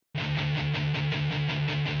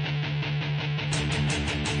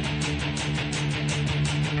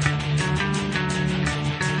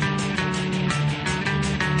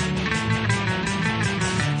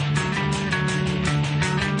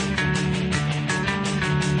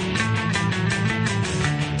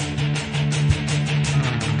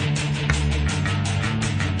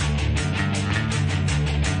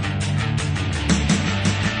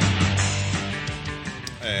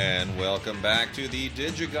welcome back to the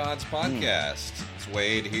Digigods podcast. It's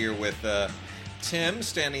Wade here with Tim,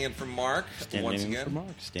 standing in for Mark once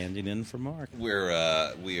again. Standing in for Mark. We're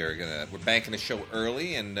banking the show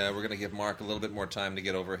early, and we're gonna give Mark a little bit more time to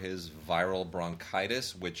get over his viral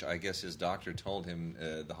bronchitis, which I guess his doctor told him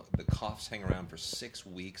the coughs hang around for 6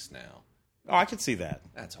 weeks now. Oh, I could see that.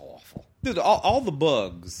 That's awful, dude. All the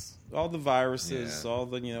bugs, all the viruses, Yeah. all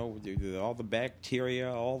the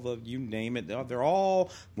bacteria, all the you name it. They're all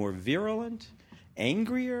more virulent,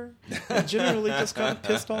 angrier, and generally just kind of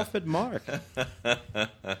pissed off at Mark.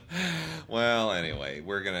 Well, anyway,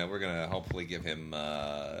 we're gonna hopefully give him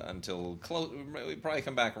until close. We probably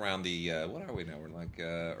come back around the what are we now? We're like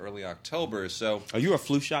early October. So, Are you a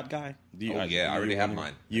flu shot guy? I already have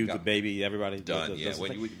mine. You, the baby, everybody Done. Yeah.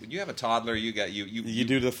 When you have a toddler, you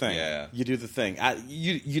do the thing. Yeah. You do the thing. I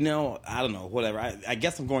don't know. Whatever. I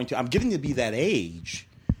guess I'm getting to be that age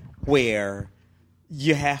where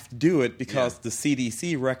you have to do it because the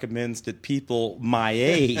CDC recommends that people my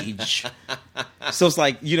age. So it's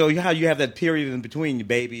like, how you have that period in between your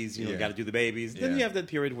babies, you got to do the babies. Then you have that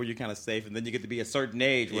period where you're kind of safe, and then you get to be a certain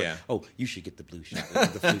age where, you should get the flu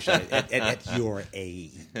shot at your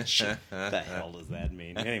age. The hell does that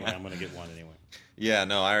mean? Anyway, I'm going to get one anyway. Yeah,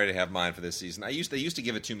 no, I already have mine for this season. They used to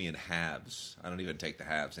give it to me in halves. I don't even take the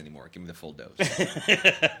halves anymore. Give me the full dose.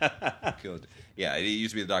 Yeah, it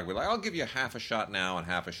used to be the doctor would be like, I'll give you half a shot now and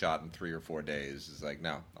half a shot in 3 or 4 days. It's like,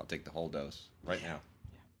 no, I'll take the whole dose right now.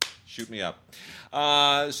 Shoot me up.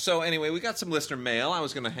 So anyway, we got some listener mail. I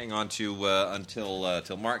was going to hang on to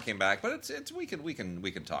until Mark came back, but it's we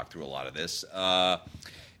can talk through a lot of this.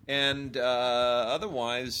 And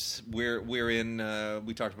otherwise, we're in.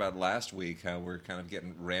 We talked about last week how we're kind of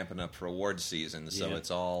ramping up for award season, so it's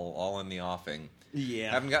all in the offing.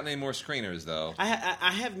 Yeah, haven't gotten any more screeners though.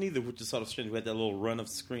 I haven't either, which is sort of strange. We had that little run of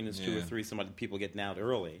screeners, 2 or 3. People getting out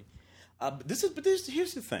early. Here's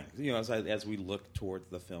the thing. As we look towards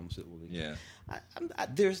the films that will be.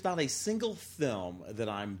 There's not a single film that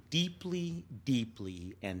I'm deeply,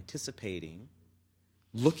 deeply anticipating,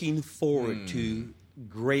 looking forward to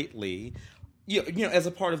greatly, as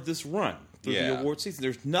a part of this run through the award season.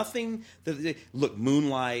 There's nothing that look.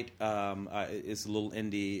 Moonlight is a little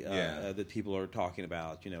indie that people are talking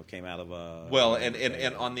about. Came out of a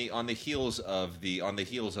and on the heels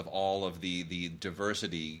of all of the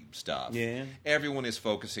diversity stuff. Yeah, everyone is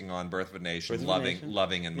focusing on Birth of a Nation,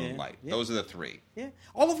 Loving, and Moonlight. Yeah. Those are the 3. Yeah,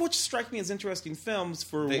 all of which strike me as interesting films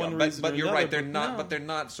for one reason. But or you're another, right. They're not. But they're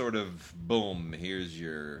not sort of boom. Here's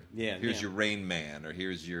your your Rain Man, or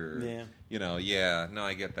here's your No,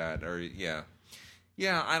 I get that. Or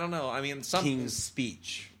I don't know. I mean, King's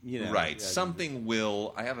Speech. Right. Something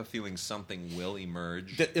will. I have a feeling something will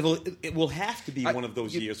emerge. It will have to be one of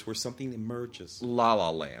those years where something emerges. La La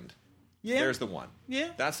Land. Yeah, there's the one. Yeah,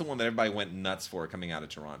 that's the one that everybody went nuts for coming out of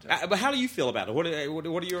Toronto. But how do you feel about it? What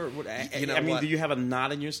are your? Do you have a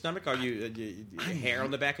knot in your stomach? Are you hair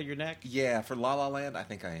on the back of your neck? Yeah, for La La Land, I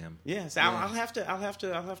think I am. Yes, yeah. I'll have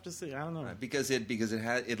to see. I don't know because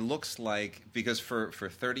it looks like for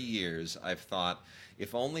 30 years I've thought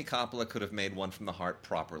if only Coppola could have made One from the Heart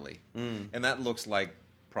properly, and that looks like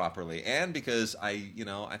properly, and because I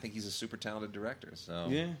think he's a super talented director. So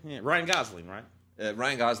Ryan Gosling, right?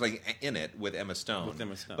 Ryan Gosling in it with Emma Stone,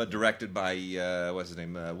 but directed by what's his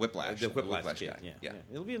name, Whiplash. The Whiplash guy. Yeah,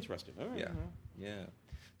 it'll be interesting. All right. Yeah.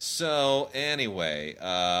 So anyway,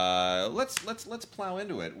 let's plow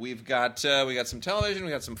into it. We got some television,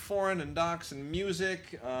 we got some foreign and docs and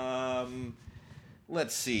music.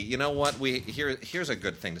 Let's see. You know what? Here's a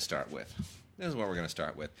good thing to start with. This is what we're going to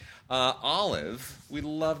start with. Olive, we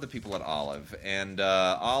love the people at Olive. And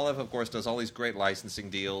Olive, of course, does all these great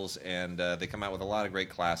licensing deals, and they come out with a lot of great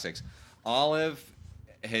classics. Olive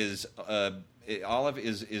is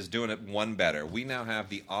doing it one better. We now have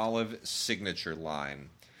the Olive Signature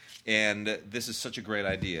line. And this is such a great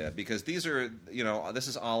idea because this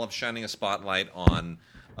is Olive shining a spotlight on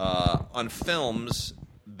films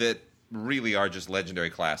that really are just legendary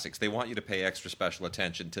classics. They want you to pay extra special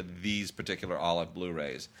attention to these particular Olive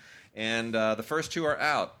Blu-rays. And the first 2 are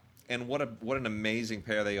out. And what an amazing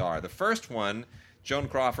pair they are. The first one, Joan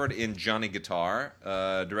Crawford in Johnny Guitar,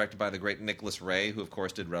 directed by the great Nicholas Ray, who of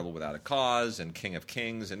course did Rebel Without a Cause and King of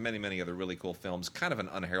Kings and many, many other really cool films. Kind of an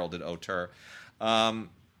unheralded auteur.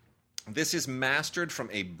 This is mastered from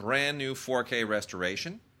a brand new 4K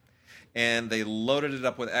restoration. And they loaded it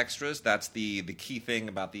up with extras. That's the key thing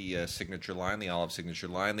about the signature line, the Olive signature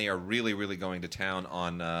line. They are really, really going to town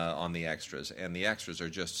on the extras, and the extras are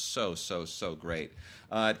just so great.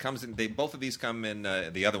 It comes in. Both of these come in.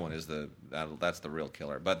 The other one is that's the real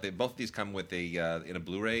killer. But both of these come with in a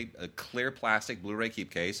Blu-ray, a clear plastic Blu-ray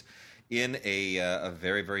keep case. in a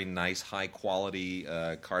very, very nice, high-quality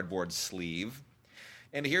cardboard sleeve.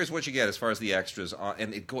 And here's what you get as far as the extras,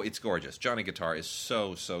 and it's gorgeous. Johnny Guitar is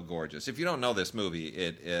so, so gorgeous. If you don't know this movie,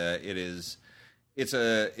 it's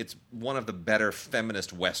one of the better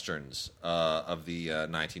feminist westerns of the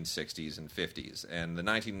 1960s and 50s. And the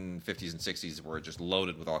 1950s and 60s were just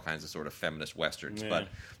loaded with all kinds of sort of feminist westerns. Yeah. But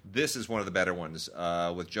this is one of the better ones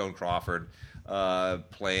with Joan Crawford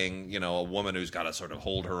playing, a woman who's got to sort of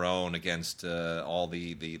hold her own against all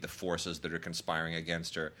the forces that are conspiring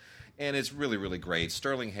against her. And it's really, really great.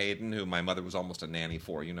 Sterling Hayden, who my mother was almost a nanny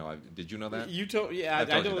for. Did you know that? You told, yeah,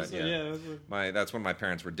 I know that. Yeah. That's when my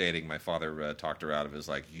parents were dating. My father talked her out of it.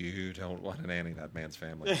 Like, you don't want to nanny that man's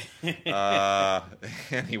family.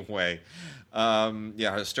 Anyway,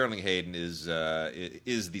 Sterling Hayden is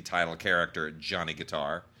the title character, Johnny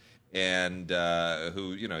Guitar, and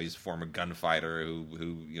who he's a former gunfighter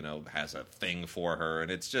who has a thing for her, and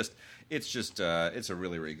it's a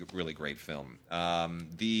really, really, really great film.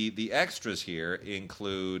 The extras here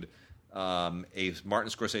include a Martin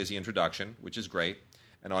Scorsese introduction, which is great,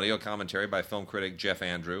 an audio commentary by film critic Jeff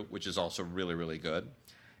Andrew, which is also really, really good,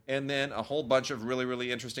 and then a whole bunch of really,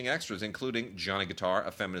 really interesting extras, including Johnny Guitar,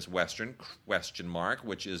 a feminist western, ?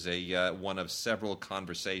 Which is one of several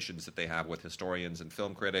conversations that they have with historians and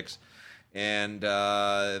film critics. And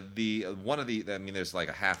there's like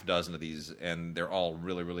a half dozen of these, and they're all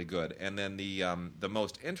really, really good. And then the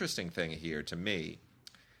most interesting thing here to me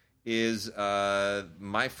is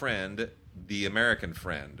My Friend, The American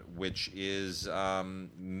Friend, which is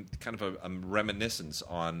kind of a reminiscence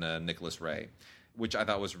on Nicholas Ray, which I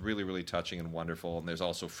thought was really, really touching and wonderful. And there's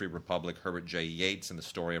also Free Republic, Herbert J. Yates, and the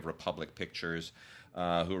story of Republic Pictures,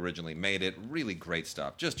 who originally made it. Really great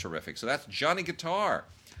stuff, just terrific. So that's Johnny Guitar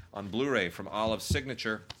on Blu-ray from Olive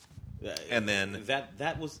Signature, and then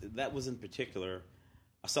that was in particular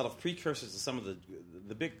a sort of precursors to some of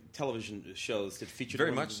the big television shows that featured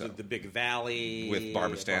very much so. The Big Valley with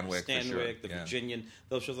Barbara Stanwyck, the Virginian,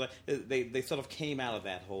 those shows. They sort of came out of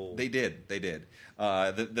that whole. They did.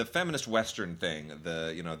 The feminist Western thing,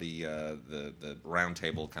 the round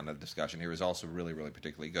table kind of discussion here is also really, really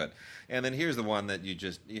particularly good. And then here's the one that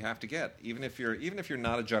you have to get, even if you're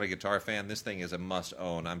not a Johnny Guitar fan. This thing is a must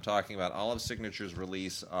own. I'm talking about Olive Signature's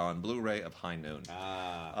release on Blu-ray of High Noon.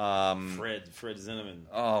 Fred Zinnemann.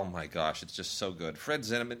 Oh my gosh, it's just so good. Fred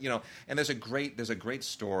Zinnemann, and there's a great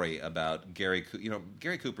story about Gary.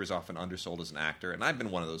 Gary Cooper is often undersold as an actor, and I've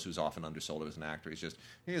been one of those who's often undersold as an actor.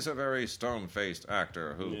 He's a very stone-faced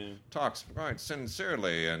actor who talks quite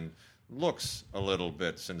sincerely and looks a little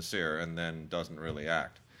bit sincere and then doesn't really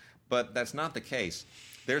act. But that's not the case.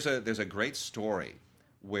 There's a great story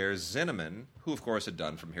where Zinnemann, who of course had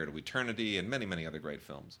done From Here to Eternity and many, many other great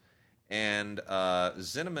films, and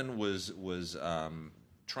Zinnemann was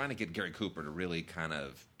trying to get Gary Cooper to really kind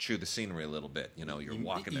of chew the scenery a little bit. You're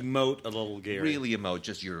walking... Emote a little, Gary. Really emote.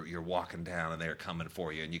 Just you're walking down and they're coming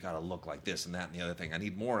for you and you got to look like this and that and the other thing. I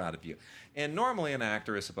need more out of you. And normally an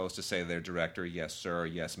actor is supposed to say to their director, yes, sir,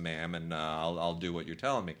 yes, ma'am, and I'll do what you're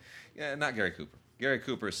telling me. Yeah, not Gary Cooper. Gary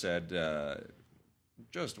Cooper said,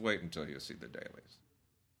 just wait until you see the dailies.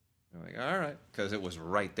 I'm like, all right, because it was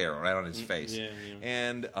right there, right on his face. Yeah.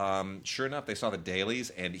 And sure enough, they saw the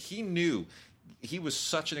dailies, and he knew... He was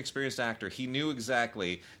such an experienced actor. He knew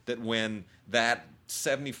exactly that when that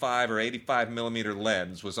 75 or 85 millimeter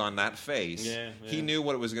lens was on that face, he knew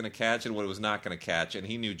what it was going to catch and what it was not going to catch, and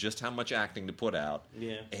he knew just how much acting to put out.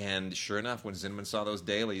 Yeah. And sure enough, when Zinnemann saw those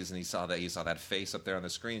dailies and he saw that face up there on the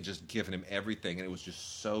screen, just giving him everything, and it was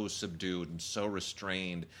just so subdued and so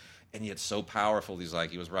restrained, and yet so powerful. He's like,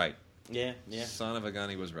 he was right. Yeah. Son of a gun,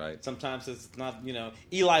 he was right. Sometimes it's not,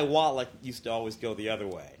 Eli Wallach used to always go the other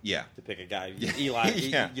way. Yeah. To pick a guy. Eli,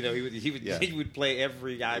 he would play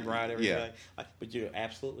every guy right, every guy. But you're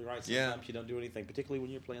absolutely right. Sometimes you don't do anything, particularly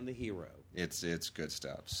when you're playing the hero. It's good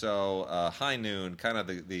stuff. So High Noon, kind of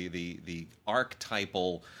the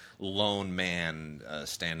archetypal lone man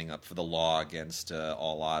standing up for the law against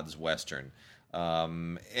all odds Western.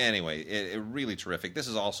 Anyway, it really terrific. This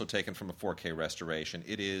is also taken from a 4K restoration.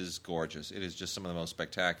 It is gorgeous. It is just some of the most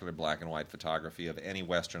spectacular black and white photography of any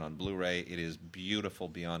Western on Blu-ray. It is beautiful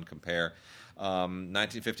beyond compare.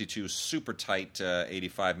 1952, super tight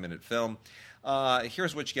 85-minute film.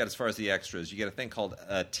 Here's what you get as far as the extras. You get a thing called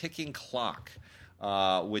a ticking clock,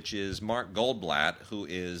 which is Mark Goldblatt, who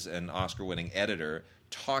is an Oscar-winning editor,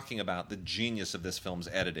 talking about the genius of this film's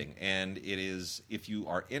editing. And it is, if you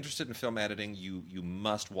are interested in film editing, you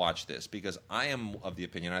must watch this, because I am of the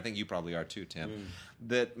opinion, I think you probably are too, Tim,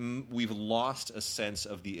 that we've lost a sense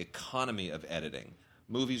of the economy of editing.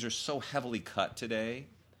 Movies are so heavily cut today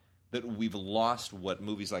that we've lost what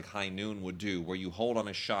movies like High Noon would do, where you hold on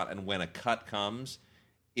a shot and when a cut comes,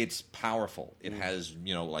 it's powerful. It has,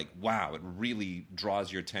 like, wow, it really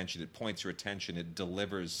draws your attention. It points your attention. It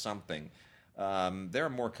delivers something. There are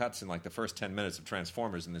more cuts in like the first 10 minutes of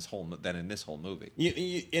Transformers than in this whole movie.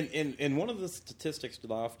 And one of the statistics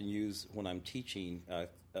that I often use when I'm teaching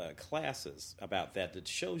classes about that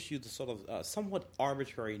shows you the sort of somewhat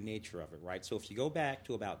arbitrary nature of it, right? So if you go back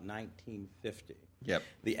to about 1950, yep,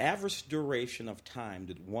 the average duration of time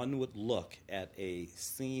that one would look at a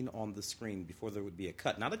scene on the screen before there would be a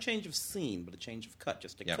cut, not a change of scene, but a change of cut,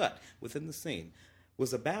 just a cut within the scene,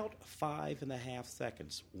 was about 5.5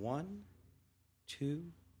 seconds. 1, 2,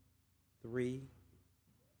 3,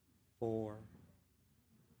 4,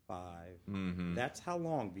 5. Mm-hmm. That's how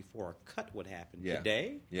long before a cut would happen. Yeah.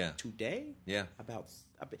 Today? Yeah. About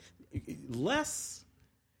less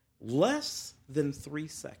than 3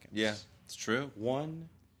 seconds. Yeah, it's true. 1,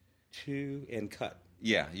 2, and cut.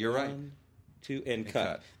 Yeah, you're right. 1, 2, and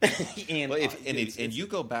cut. and you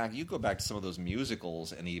go back to some of those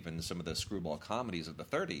musicals and even some of the screwball comedies of the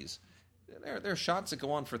 30s. There are shots that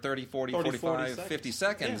go on for 30, 40, 45, 50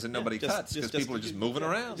 seconds, and nobody cuts because people are just moving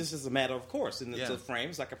around. Just as a matter of course. And it's a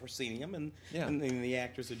frames like a proscenium, and the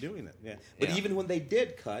actors are doing it. Yeah. But even when they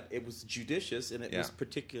did cut, it was judicious, and it was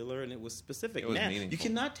particular, and it was specific. It was meaningful. You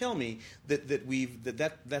cannot tell me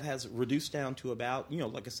that has reduced down to about,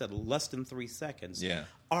 like I said, less than 3 seconds. Yeah.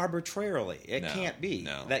 Arbitrarily. It can't be.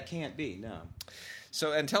 No. That can't be, no.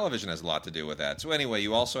 So, and television has a lot to do with that. So anyway,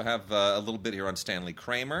 you also have a little bit here on Stanley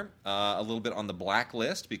Kramer, a little bit on the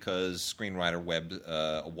blacklist, because screenwriter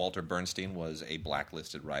Walter Bernstein was a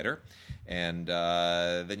blacklisted writer. And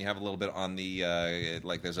then you have a little bit on the,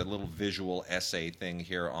 there's a little visual essay thing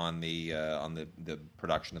here on the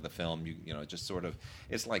production of the film. Just sort of,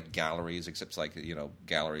 it's like galleries, except it's like,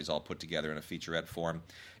 galleries all put together in a featurette form.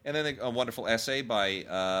 And then a wonderful essay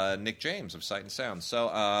by Nick James of Sight and Sound. So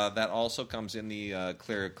that also comes in the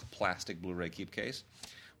clear plastic Blu-ray keep case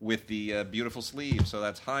with the beautiful sleeve. So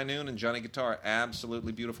that's High Noon and Johnny Guitar.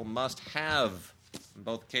 Absolutely beautiful. Must have in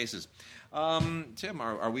both cases. Tim,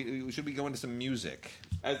 should we go into some music?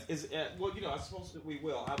 I suppose that we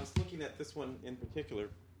will. I was looking at this one in particular,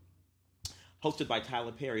 hosted by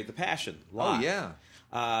Tyler Perry, The Passion, live. Oh, yeah.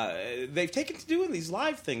 They've taken to doing these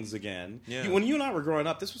live things again. Yeah. When you and I were growing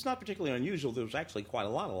up, this was not particularly unusual. There was actually quite a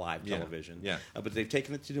lot of live television. Yeah. But they've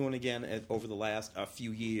taken it to doing it again over the last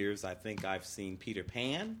few years. I think I've seen Peter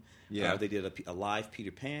Pan. Yeah. They did a live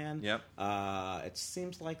Peter Pan. Yep. It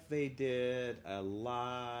seems like they did a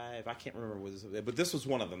live, I can't remember what it was, but this was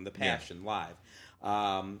one of them, The Passion, live.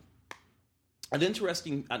 An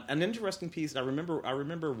interesting piece. I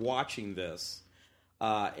remember watching this,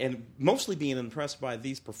 and mostly being impressed by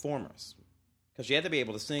these performers, because you had to be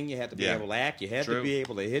able to sing, you had to be able to act, you had to be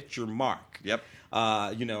able to hit your mark. Yep.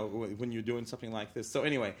 When you're doing something like this. So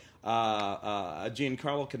anyway,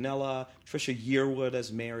 Giancarlo Canella, Trisha Yearwood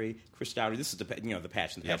as Mary, Chris Dowdy. This is the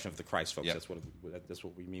Passion of the Christ, folks. Yep. That's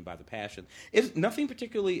what we mean by the Passion. It's nothing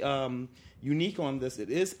particularly unique on this. It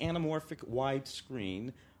is anamorphic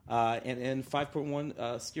widescreen. And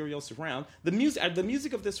 5.1 stereo surround. The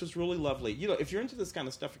music of this was really lovely. If you're into this kind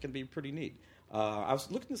of stuff, it can be pretty neat. I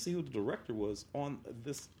was looking to see who the director was on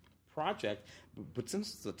this project, but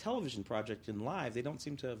since it's a television project in live, they don't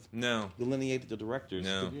seem to have delineated the directors.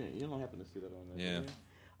 No. You don't happen to see that on there.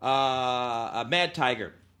 Yeah. Mad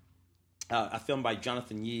Tiger. A film by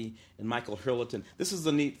Jonathan Yee and Michael Hurlton. This is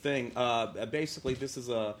a neat thing. Basically, this is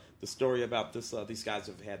the story about this. These guys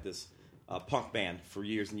have had this punk band for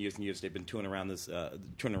years and years and years. They've been touring around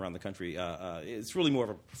the country. It's really more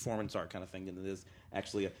of a performance art kind of thing than it is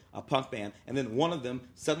actually a punk band. And then one of them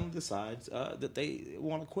suddenly decides that they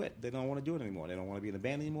want to quit. They don't want to do it anymore. They don't want to be in a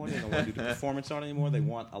band anymore. They don't want to do the performance art anymore. They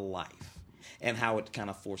want a life. And how it kind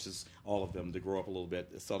of forces all of them to grow up a little bit.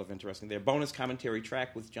 It's sort of interesting. Their bonus commentary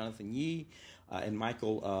track with Jonathan Yee and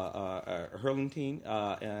Michael Hurlton.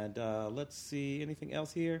 And let's see, anything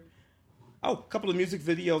else here? Oh, a couple of music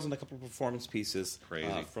videos and a couple of performance pieces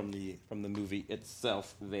from the movie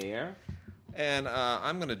itself there. And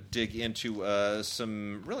I'm going to dig into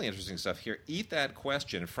some really interesting stuff here. Eat That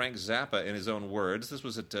Question, Frank Zappa in his own words. This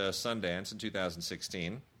was at Sundance in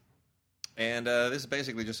 2016. And this is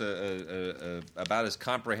basically just about as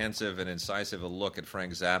comprehensive and incisive a look at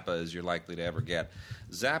Frank Zappa as you're likely to ever get.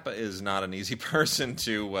 Zappa is not an easy person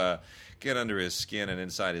to get under his skin and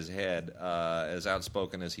inside his head, as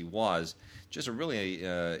outspoken as he was. Just a really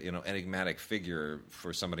enigmatic figure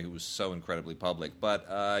for somebody who was so incredibly public.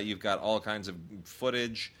 But you've got all kinds of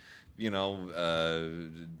footage,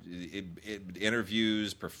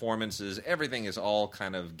 interviews, performances, everything is all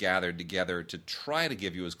kind of gathered together to try to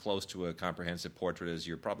give you as close to a comprehensive portrait as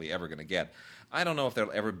you're probably ever going to get. I don't know if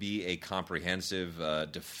there'll ever be a comprehensive,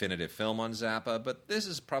 definitive film on Zappa, but this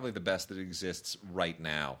is probably the best that exists right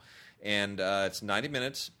now. And it's 90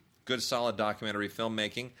 minutes. Good, solid documentary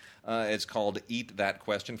filmmaking. It's called Eat That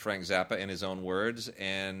Question, Frank Zappa in his own words.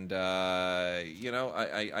 And, I'd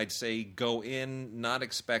say go in not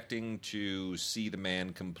expecting to see the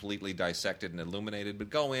man completely dissected and illuminated,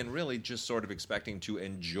 but go in really just sort of expecting to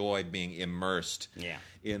enjoy being immersed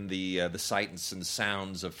in the sights and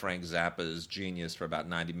sounds of Frank Zappa's genius for about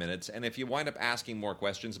 90 minutes. And if you wind up asking more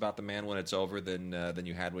questions about the man when it's over than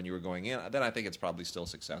you had when you were going in, then I think it's probably still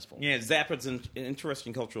successful. Yeah, Zappa's an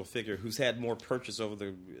interesting cultural figure who's had more purchase over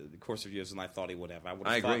the course of years than I thought he would have.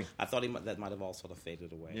 I agree. I thought that might have all sort of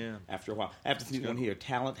faded away after a while. I have to see one here.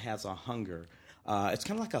 Talent Has a Hunger. It's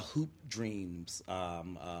kind of like a Hoop Dreams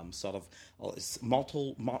sort of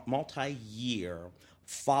multi-year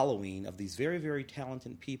following of these very, very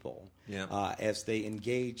talented people as they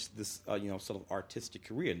engage this sort of artistic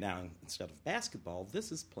career. Now, instead of basketball,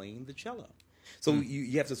 this is playing the cello. So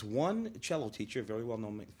you have this one cello teacher, a very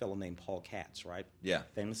well-known fellow named Paul Katz, right? Yeah.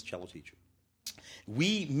 Famous cello teacher.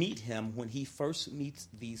 We meet him when he first meets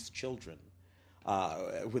these children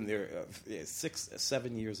when they're 6,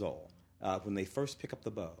 7 years old, when they first pick up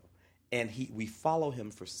the bow. And we follow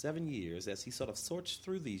him for 7 years as he sort of sorts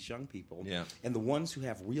through these young people. Yeah. And the ones who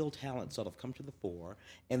have real talent sort of come to the fore.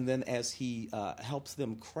 And then as he helps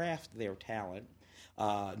them craft their talent,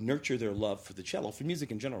 nurture their love for the cello, for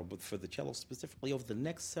music in general, but for the cello specifically over the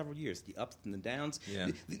next several years, the ups and the downs.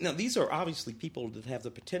 Yeah. Now, these are obviously people that have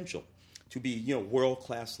the potential to be,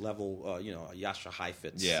 world-class level, Jascha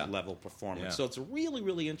Heifetz level performance. Yeah. So it's a really,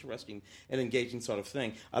 really interesting and engaging sort of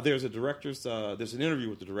thing. There's an interview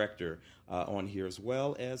with the director on here, as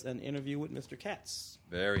well as an interview with Mr. Katz.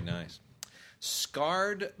 Very nice.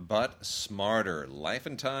 Scarred But Smarter, Life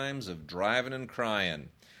and Times of Driving and Crying.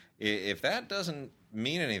 If that doesn't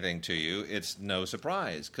mean anything to you, it's no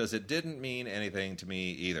surprise, because it didn't mean anything to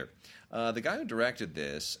me either. The guy who directed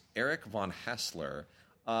this, Eric von Haessler,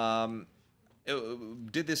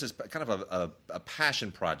 did this as kind of a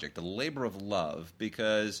passion project, a labor of love,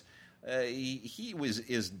 because he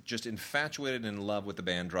is just infatuated and in love with the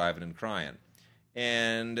band Driving and Crying.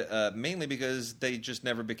 And mainly because they just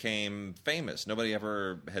never became famous. Nobody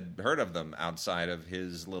ever had heard of them outside of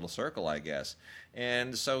his little circle, I guess.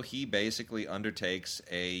 And so he basically undertakes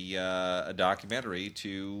a documentary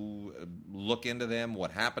to look into them,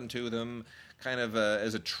 what happened to them, kind of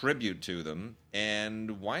as a tribute to them,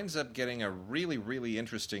 and winds up getting a really, really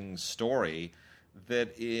interesting story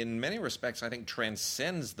that in many respects I think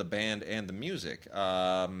transcends the band and the music.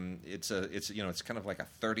 It's kind of like a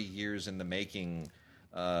 30 years in the making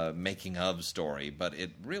of story, but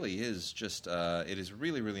it really is just it is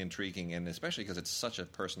really, really intriguing, and especially because it's such a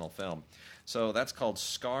personal film. So that's called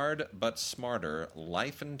Scarred But Smarter,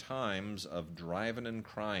 Life and Times of Driving and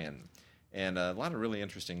Crying. And a lot of really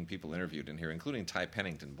interesting people interviewed in here, including Ty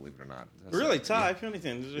Pennington, believe it or not. Really? Ty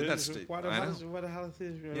Pennington?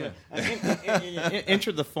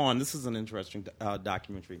 Enter the Fawn. This is an interesting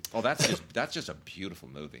documentary. Oh, that's just a beautiful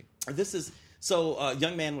movie. This is... So, a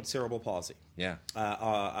young man with cerebral palsy. Yeah.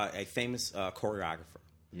 A famous choreographer.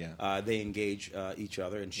 Yeah. They engage each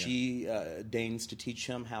other, and she deigns to teach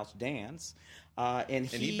him how to dance. And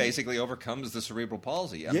he basically overcomes the cerebral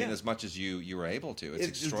palsy. I mean, as much as you were able to. It's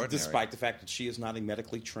extraordinary. Despite the fact that she is not a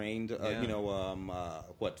medically trained,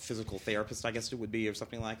 physical therapist, I guess it would be, or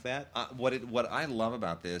something like that. What I love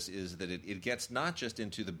about this is that it gets not just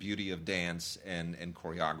into the beauty of dance and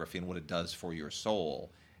choreography and what it does for your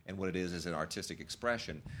soul and what it is as an artistic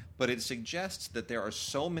expression, but it suggests that there are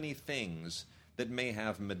so many things that may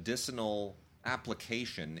have medicinal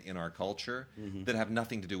application in our culture that have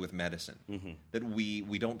nothing to do with medicine. That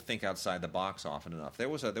we don't think outside the box often enough. There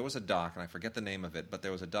was a doc, and I forget the name of it, but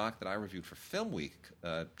there was a doc that I reviewed for Film Week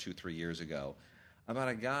 2-3 years ago about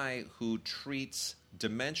a guy who treats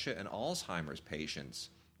dementia and Alzheimer's patients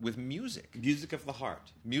with music. Music of the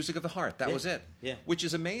heart. Music of the heart. That was it. Yeah. Which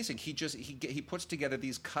is amazing. He puts together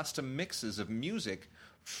these custom mixes of music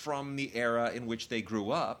from the era in which they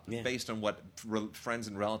grew up, based on what friends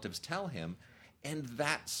and relatives tell him, and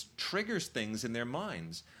that triggers things in their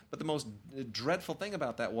minds. But the most dreadful thing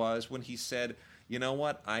about that was when he said, you know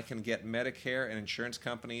what, I can get Medicare and insurance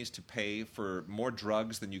companies to pay for more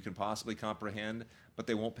drugs than you can possibly comprehend, but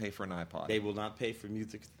they won't pay for an iPod. They will not pay for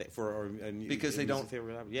music because they don't.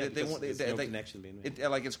 There's no connection being made.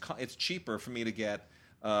 It's cheaper for me to get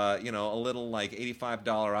a little like $85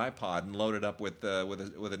 iPod and load it up with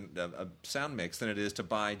a sound mix than it is to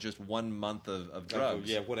buy just 1 month of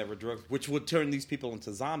drugs. Whatever drugs, which would turn these people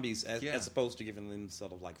into zombies as opposed to giving them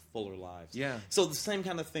sort of like fuller lives. Yeah. So the same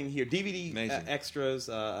kind of thing here. DVD extras,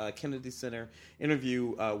 Kennedy Center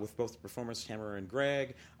interview with both the performers Tamara and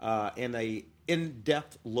Greg, and a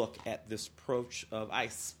in-depth look at this approach of, I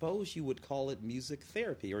suppose you would call it music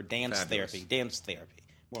therapy or dance therapy.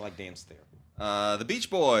 More like dance therapy. The Beach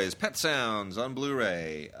Boys, Pet Sounds on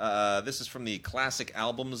Blu-ray. This is from the Classic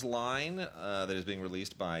Albums line that is being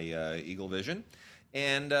released by Eagle Vision.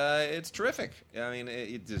 And it's terrific. I mean,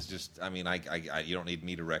 it's just, you don't need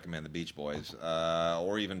me to recommend the Beach Boys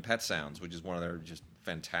or even Pet Sounds, which is one of their just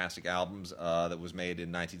fantastic albums that was made in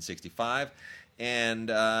 1965. And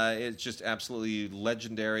it's just absolutely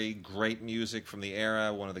legendary, great music from the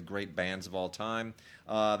era, one of the great bands of all time.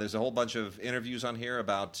 There's a whole bunch of interviews on here,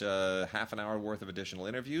 about half an hour worth of additional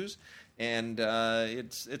interviews. And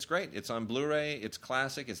it's great. It's on Blu-ray. It's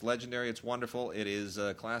classic. It's legendary. It's wonderful. It is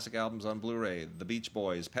classic albums on Blu-ray. The Beach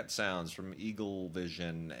Boys, Pet Sounds from Eagle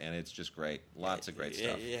Vision, and it's just great. Lots of great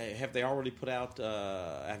stuff. Have they already put out,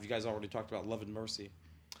 have you guys already talked about Love and Mercy?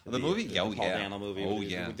 The movie? The Paul Dano movie. Oh,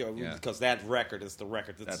 yeah. Because that record is the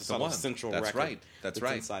record. That's the one. Central that's record. Right. That's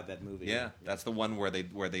right. Inside that movie. Yeah, that's the one where they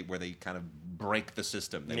kind of break the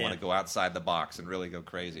system. They want to go outside the box and really go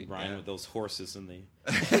crazy. Ryan with those horses in the...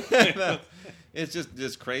 It's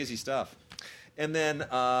just crazy stuff. And then,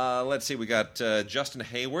 let's see, we got Justin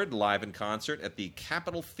Hayward live in concert at the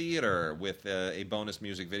Capitol Theater with a bonus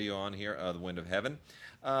music video on here, The Wind of Heaven.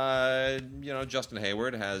 Justin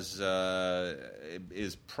Hayward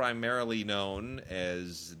is primarily known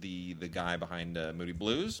as the guy behind Moody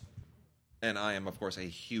Blues, and I am, of course, a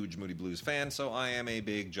huge Moody Blues fan, so I am a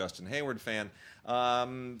big Justin Hayward fan.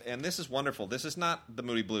 And this is wonderful. This is not the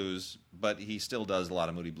Moody Blues, but he still does a lot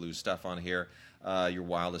of Moody Blues stuff on here. Your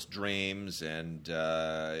Wildest Dreams, and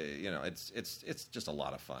it's just a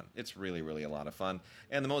lot of fun. It's really, really a lot of fun.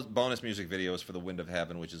 And the most bonus music videos for The Wind of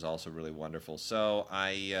Heaven, which is also really wonderful. So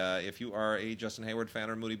if you are a Justin Hayward fan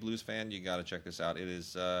or Moody Blues fan, you got to check this out.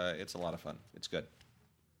 It's a lot of fun. It's good.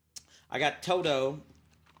 I got Toto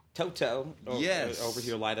over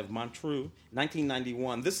here, Light of Montreux,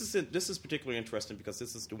 1991. This is particularly interesting because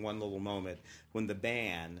this is the one little moment when the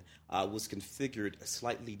band was configured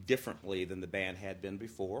slightly differently than the band had been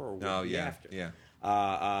before or would be after.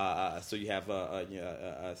 So you have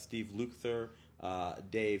Steve Lukather,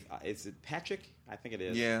 Dave, is it Patrick? I think it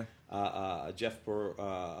is. Yeah. Jeff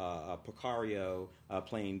Porcario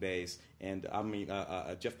playing bass, and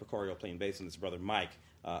Jeff Porcario playing bass, and his brother Mike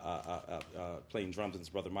playing drums, and his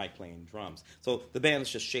brother Mike playing drums. So the band is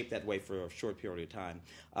just shaped that way for a short period of time.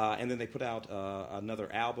 And then they put out another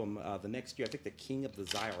album the next year. I think the King of the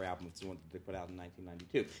Zaire album was the one that they put out in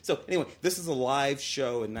 1992. So anyway, this is a live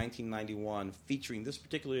show in 1991 featuring this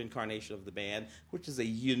particular incarnation of the band, which is a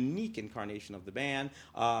unique incarnation of the band,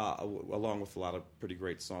 along with a lot of pretty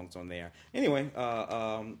great songs on there. Anyway,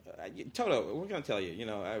 Toto, we're going to tell you,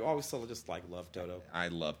 I always just love Toto. I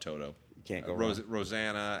love Toto. Can't go wrong.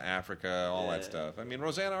 Rosanna, Africa, all that stuff. I mean,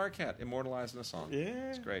 Rosanna Arquette, immortalized in a song. Yeah.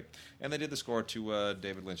 It's great. And they did the score to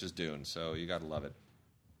David Lynch's Dune, so you got to love it.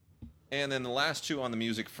 And then the last two on the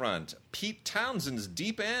music front, Pete Townshend's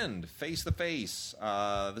Deep End, Face the Face.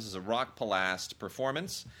 This is a Rock Palast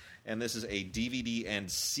performance, and this is a DVD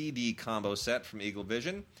and CD combo set from Eagle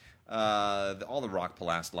Vision. All the Rock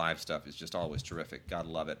Palast live stuff is just always terrific. Gotta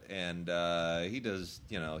love it. And he does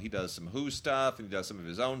some Who stuff, and he does some of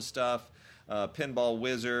his own stuff. Pinball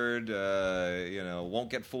Wizard, Won't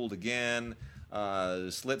Get Fooled Again,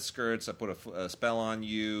 Slit Skirts, I Put a Spell on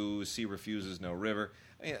You, Sea Refuses No River.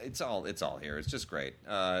 I mean, it's all here. It's just great.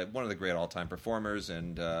 One of the great all-time performers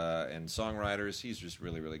and songwriters. He's just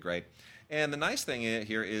really, really great. And the nice thing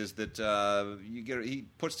here is that he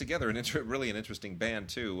puts together an interesting band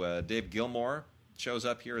too. Dave Gilmour shows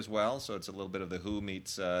up here as well, so it's a little bit of the Who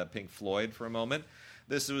meets Pink Floyd for a moment.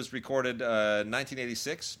 This was recorded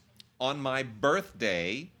 1986 on my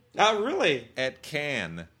birthday. Oh, really? At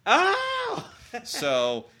Cannes. Oh!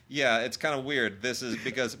 So, yeah, it's kind of weird. This is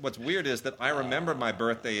because what's weird is that I remember my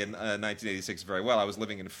birthday in 1986 very well. I was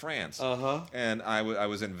living in France, and I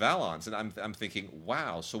was in Valence, and I'm thinking,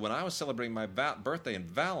 wow. So when I was celebrating my birthday in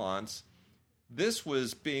Valence, this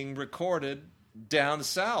was being recorded down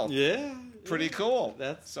south. Yeah, pretty cool.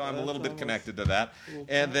 So I'm a little bit connected to that.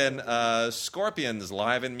 And then Scorpions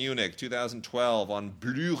live in Munich, 2012 on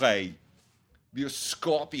Blu-ray. The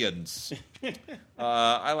Scorpions.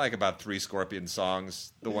 I like about 3 Scorpion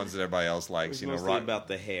songs. The ones that everybody else likes. Mostly about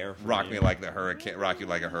the hair. Rock Me Like the Hurricane. Rock You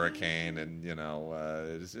Like a Hurricane. And,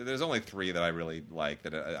 there's only 3 that I really like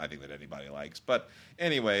that I think that anybody likes. But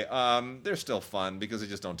anyway, they're still fun because they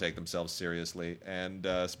just don't take themselves seriously. And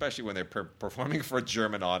especially when they're performing for a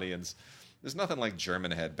German audience. There's nothing like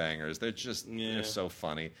German headbangers. They're so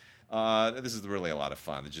funny. This is really a lot of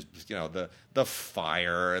fun. It's just the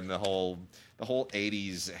fire and the whole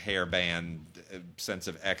 80s hair band sense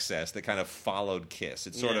of excess that kind of followed Kiss.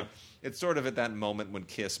 It's sort of at that moment when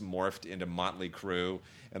Kiss morphed into Motley Crue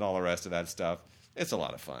and all the rest of that stuff. It's a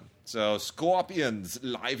lot of fun. So Scorpions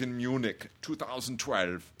live in Munich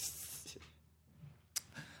 2012.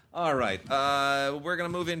 All right, we're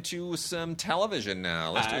going to move into some television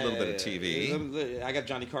now. Let's do a little bit of TV. I got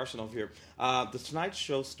Johnny Carson over here. The Tonight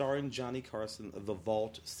Show starring Johnny Carson, the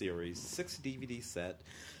Vault series, 6 DVD set.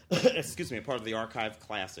 Excuse me, a part of the Archive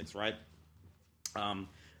Classics, right?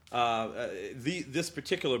 This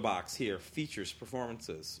particular box here features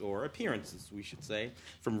performances, or appearances, we should say,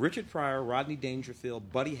 from Richard Pryor, Rodney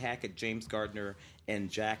Dangerfield, Buddy Hackett, James Gardner, and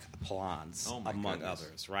Jack Palance, among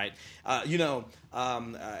others, right? As you know,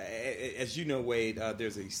 Wade,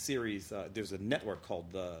 there's a series, there's a network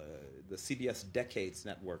called the CBS Decades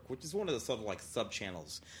Network, which is one of the sort of like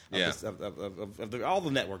sub-channels of all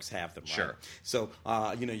the networks have them, right? Sure. So,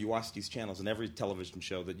 you watch these channels, and every television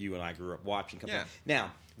show that you and I grew up watching comes on.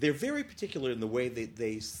 Now, they're very particular in the way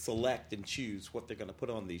they select and choose what they're going to put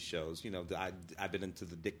on these shows. I've been into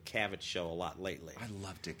the Dick Cavett show a lot lately. I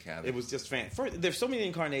love Dick Cavett. It was just fantastic. There's so many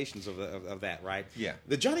incarnations of that, right? Yeah.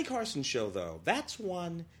 The Johnny Carson show, though, that's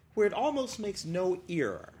one where it almost makes no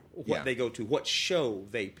error what they go to, what show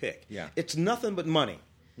they pick. Yeah. It's nothing but money.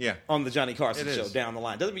 Yeah. On the Johnny Carson show down the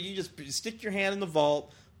line. Doesn't mean you just stick your hand in the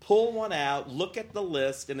vault, pull one out, look at the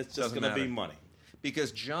list, and it's just going to be money.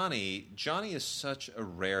 Because Johnny is such a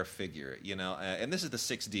rare figure, and this is the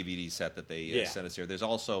 6 DVD set that they sent us here.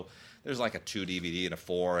 There's like a 2 DVD and a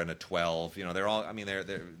 4 and a 12. They're all,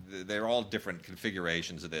 they're all different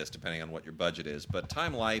configurations of this depending on what your budget is. But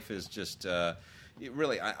Time Life is just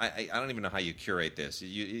really, I don't even know how you curate this.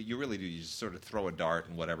 You really do. You just sort of throw a dart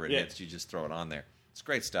and whatever it hits, you just throw it on there. It's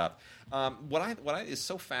great stuff. What is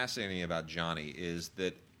so fascinating about Johnny is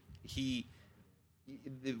that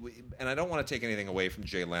and I don't want to take anything away from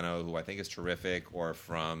Jay Leno, who I think is terrific, or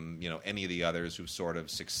from any of the others who've sort of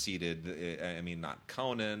succeeded. Not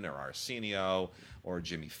Conan or Arsenio or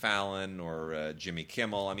Jimmy Fallon or Jimmy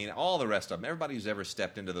Kimmel. All the rest of them. Everybody who's ever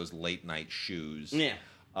stepped into those late night shoes. Yeah.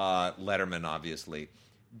 Letterman, obviously.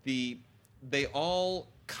 They all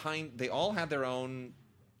had their own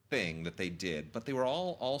thing that they did, but they were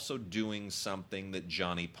all also doing something that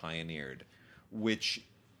Johnny pioneered, which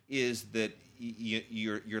is that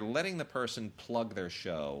you're letting the person plug their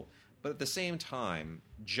show, but at the same time,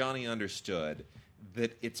 Johnny understood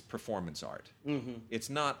that it's performance art. Mm-hmm. It's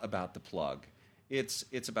not about the plug. It's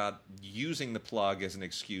about using the plug as an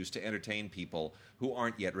excuse to entertain people who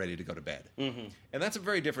aren't yet ready to go to bed. Mm-hmm. And that's a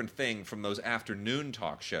very different thing from those afternoon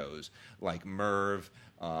talk shows like Merv,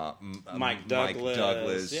 Mike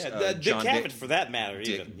Douglas, Dick Cavett for that matter,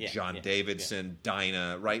 John Davidson,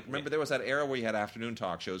 Dinah, right? Remember there was that era where you had afternoon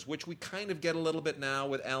talk shows, which we kind of get a little bit now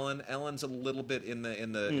with Ellen. Ellen's a little bit in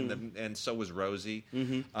the and so was Rosie.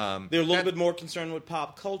 Mm-hmm. They're a little bit more concerned with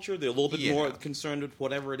pop culture. They're a little bit more concerned with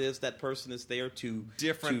whatever it is that person is there to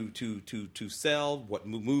sell, what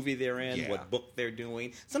movie they're in, what book they're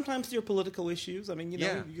doing. Sometimes there are political issues.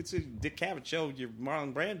 You could see Dick Cavett show, your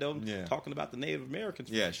Marlon Brando talking about the Native Americans.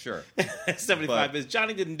 Yeah, sure. 75 minutes.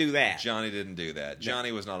 Johnny didn't do that.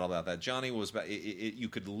 Johnny was not all about that. Johnny was about you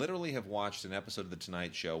could literally have watched an episode of The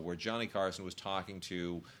Tonight Show where Johnny Carson was talking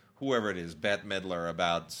to whoever it is, Bette Midler,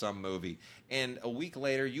 about some movie, and a week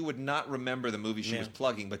later you would not remember the movie she was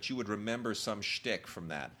plugging, but you would remember some shtick from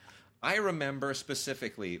that. I remember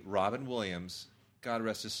specifically Robin Williams, God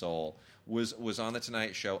rest his soul, was on The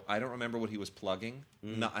Tonight Show. I don't remember what he was plugging.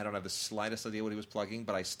 No, I don't have the slightest idea what he was plugging,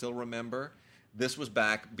 but I still remember. This was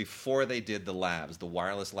back before they did the lavs, the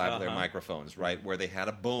wireless lavalier microphones, right? Where they had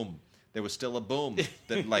a boom. There was still a boom.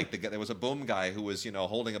 That there was a boom guy who was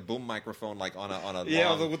holding a boom microphone like on a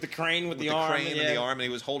with the crane with the arm, and the arm, and he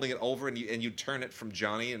was holding it over, and you turn it from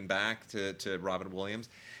Johnny and back to Robin Williams,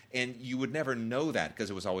 and you would never know that because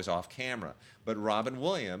it was always off camera. But Robin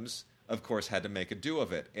Williams, of course, had to make a do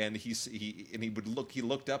of it, and he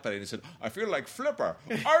looked up at it and he said, "I feel like Flipper,"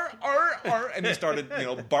 arr, arr, arr, and he started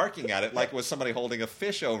barking at it like it was somebody holding a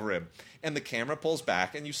fish over him. And the camera pulls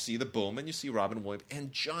back, and you see the boom, and you see Robin Williams,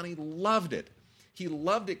 and Johnny loved it. He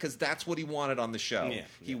loved it because that's what he wanted on the show. Yeah,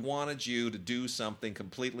 he wanted you to do something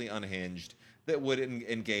completely unhinged that would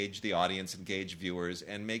engage the audience, engage viewers,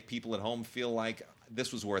 and make people at home feel like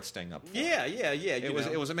this was worth staying up for. Yeah.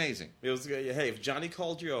 It was amazing. It was hey, if Johnny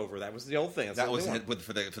called you over, that was the old thing. That's that was it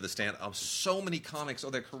for the stand. So many comics owe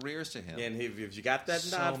their careers to him. And if you got that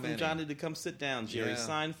nod from Johnny to come sit down, Jerry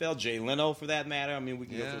Seinfeld, Jay Leno, for that matter. I mean, we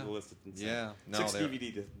can go through the list. Six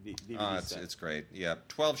DVD sets. It's great. Yeah,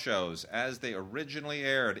 12 shows as they originally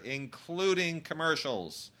aired, including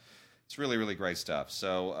commercials. It's really, really great stuff.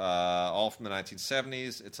 So, all from the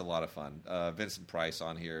 1970s. It's a lot of fun. Vincent Price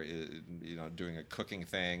on here, doing a cooking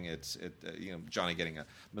thing. Johnny getting a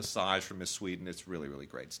massage from Miss Sweden. It's really, really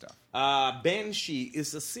great stuff. Banshee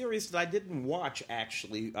is a series that I didn't watch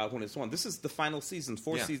actually when it's on. This is the final season.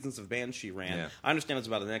 4 seasons of Banshee ran. Yeah. I understand it's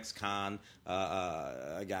about an ex-con.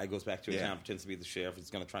 A guy goes back to a town, pretends to be the sheriff. He's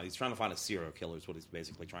trying to find a serial killer. Is what he's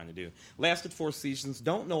basically trying to do. Lasted 4 seasons.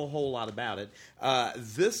 Don't know a whole lot about it.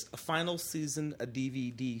 This final season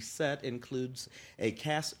DVD set includes a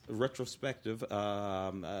cast retrospective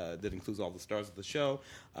that includes all the stars of the show.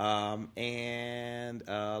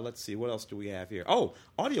 Let's see, what else do we have here? Oh,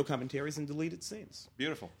 audio commentaries and deleted scenes.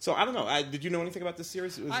 Beautiful. So I don't know. Did you know anything about this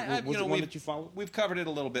series? Was it one that you followed? We've covered it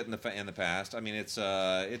a little bit in the past. I mean, it's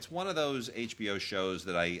one of those HBO shows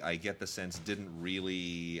that I get the sense didn't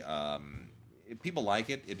really. People like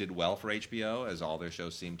it. It did well for HBO, as all their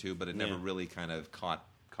shows seem to, but it never really kind of caught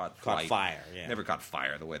fire. Yeah. Never caught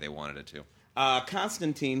fire the way they wanted it to.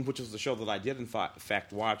 Constantine, which is the show that I did in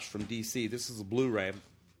fact watch from DC. This is a Blu-ray,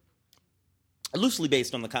 loosely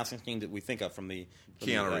based on the Constantine that we think of from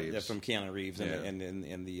Keanu Reeves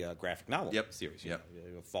and the graphic novel series.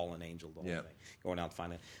 Fallen Angel, the whole thing. Going out to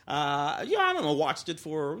find it. I don't know. Watched it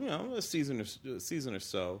for a season or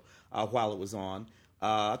so while it was on.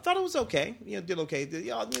 I thought it was okay. Did okay.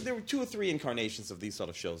 There were 2 or 3 incarnations of these sort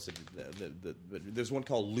of shows. There's one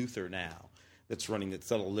called Luther now that's running that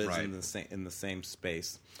sort of lives in the same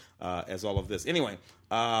space as all of this. Anyway,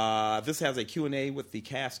 this has a Q&A with the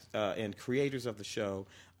cast and creators of the show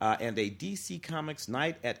and a DC Comics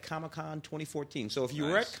Night at Comic-Con 2014. So if you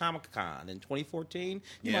were at Comic-Con in 2014,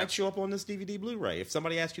 you might show up on this DVD Blu-ray. If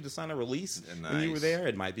somebody asked you to sign a release when you were there,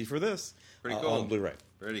 it might be for this. Pretty cool. On Blu-ray.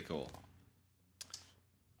 Pretty cool.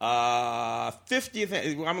 50th.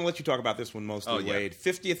 I'm going to let you talk about this one mostly, Wade.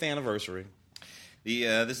 50th anniversary.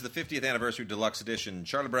 This is the 50th anniversary deluxe edition.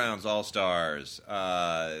 Charlie Brown's All Stars.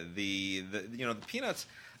 The Peanuts.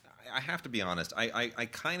 I have to be honest. I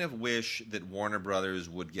kind of wish that Warner Brothers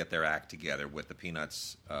would get their act together with the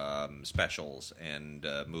Peanuts specials and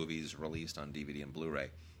movies released on DVD and Blu-ray,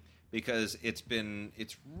 because it's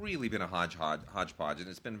really been a hodgepodge, and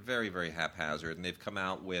it's been very, very haphazard. And they've come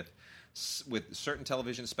out with certain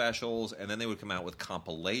television specials, and then they would come out with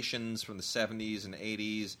compilations from the 70s and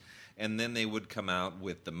 80s, and then they would come out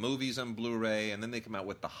with the movies on Blu-ray, and then they come out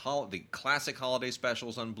with the classic holiday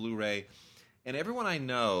specials on Blu-ray. And everyone I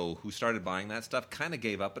know who started buying that stuff kind of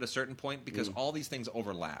gave up at a certain point because all these things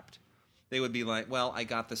overlapped. They would be like, well, I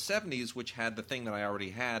got the 70s, which had the thing that I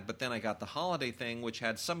already had, but then I got the holiday thing, which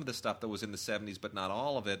had some of the stuff that was in the 70s, but not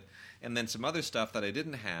all of it, and then some other stuff that I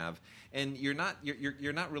didn't have. And you're not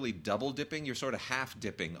really double dipping; you're sort of half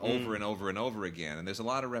dipping over and over and over again. And there's a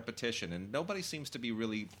lot of repetition, and nobody seems to be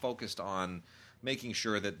really focused on making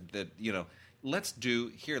sure that let's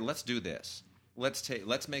do this.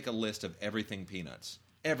 Let's make a list of everything Peanuts,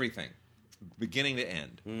 everything, beginning to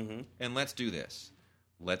end, and let's do this.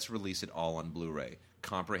 Let's release it all on Blu-ray.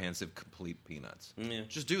 Comprehensive, complete Peanuts. Yeah.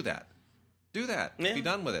 Just do that. Do that. Yeah. Be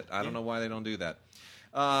done with it. I don't know why they don't do that.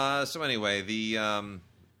 So anyway,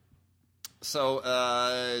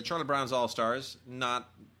 Charlie Brown's All Stars,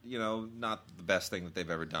 not the best thing that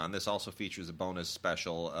they've ever done. This also features a bonus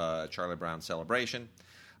special, Charlie Brown Celebration.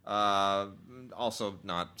 Also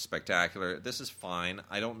not spectacular. This is fine.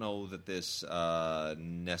 I don't know that this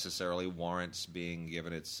necessarily warrants being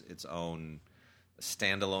given its own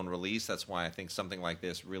standalone release. That's why I think something like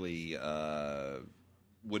this really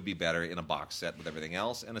would be better in a box set with everything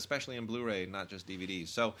else, and especially in Blu-ray, not just DVD.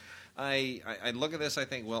 So I look at this, I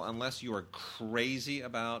think, well, unless you are crazy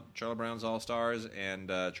about Charlie Brown's All Stars and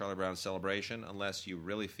Charlie Brown's Celebration, unless you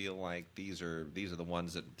really feel like these are the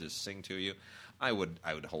ones that just sing to you, I would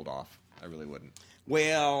hold off. I really wouldn't.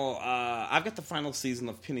 Well, I've got the final season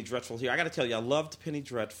of Penny Dreadful here. I got to tell you, I loved Penny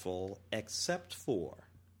Dreadful except for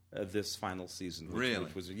this final season. Really?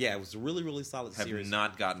 It was a really, really solid series. Have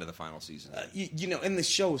not gotten to the final season. And the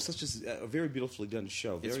show is such a very beautifully done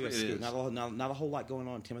show. Very astute. Not a whole lot going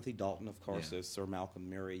on. Timothy Dalton, of course, is Sir Malcolm,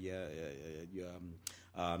 Mary,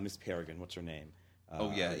 Miss Peregrine, what's her name?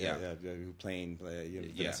 Who playing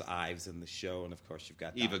Vanessa Ives in the show, and of course you've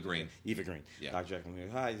got Eva Green, Dr. Jekyll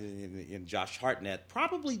and Hyde, and Josh Hartnett,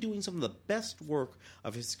 probably doing some of the best work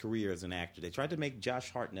of his career as an actor. They tried to make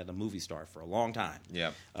Josh Hartnett a movie star for a long time.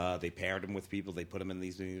 Yeah, they paired him with people. They put him in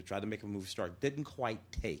these. They tried to make him a movie star. Didn't quite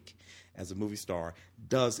take as a movie star.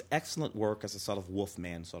 Does excellent work as a sort of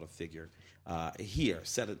Wolfman sort of figure. Here,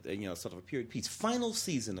 set sort of a period piece. Final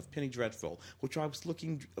season of Penny Dreadful, which I was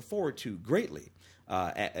looking forward to greatly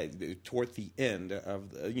toward the end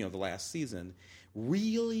of the last season.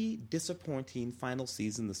 Really disappointing final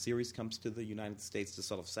season. The series comes to the United States, to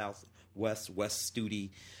sort of Southwest, West Studi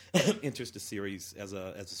enters the series as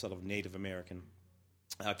a sort of Native American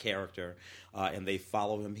character, and they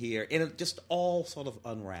follow him here, and it just all sort of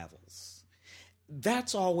unravels.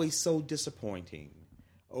 That's always so disappointing.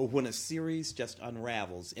 When a series just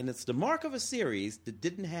unravels, and it's the mark of a series that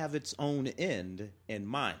didn't have its own end in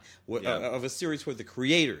mind, of a series where the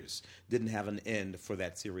creators didn't have an end for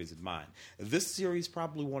that series in mind. This series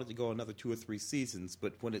probably wanted to go another 2 or 3 seasons,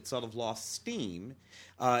 but when it sort of lost steam,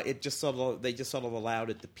 they just sort of allowed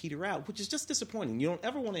it to peter out, which is just disappointing. You don't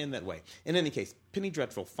ever want to end that way. In any case, Penny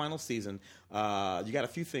Dreadful, final season. You got a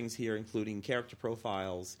few things here, including character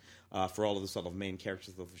profiles for all of the sort of main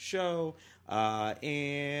characters of the show,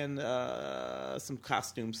 and some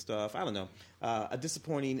costume stuff. I don't know. A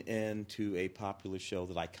disappointing end to a popular show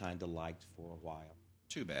that I kind of liked for a while.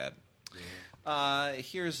 Too bad.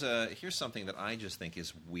 Here's something that I just think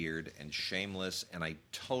is weird and shameless, and I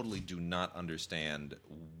totally do not understand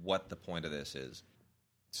what the point of this is.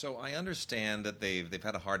 So I understand that they've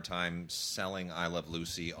had a hard time selling I Love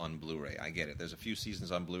Lucy on Blu-ray. I get it. There's a few seasons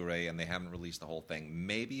on Blu-ray, and they haven't released the whole thing.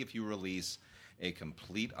 Maybe if you release a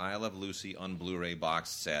complete I Love Lucy on Blu-ray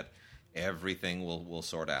box set, everything will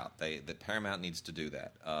sort out. That Paramount needs to do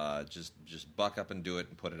that. Just buck up and do it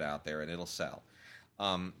and put it out there, and it'll sell.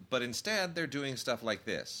 But instead, they're doing stuff like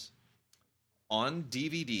this. On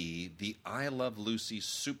DVD, the I Love Lucy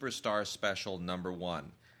Superstar Special #1.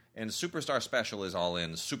 And Superstar Special is all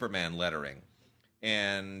in Superman lettering.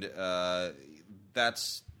 And here's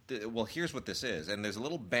what this is. And there's a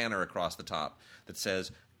little banner across the top that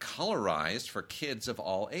says, colorized for kids of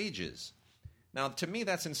all ages. Now, to me,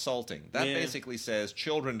 that's insulting. That basically says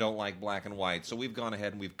children don't like black and white, so we've gone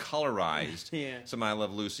ahead and we've colorized some I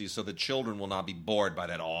Love Lucy so the children will not be bored by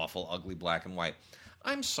that awful, ugly black and white.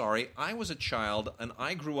 I'm sorry, I was a child, and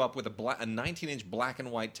I grew up with a 19-inch black and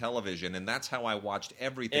white television, and that's how I watched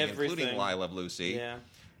everything. Including I Love Lucy. Yeah.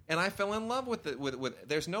 And I fell in love with it. With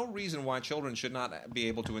there's no reason why children should not be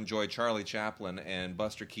able to enjoy Charlie Chaplin and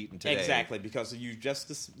Buster Keaton today. Exactly, because you just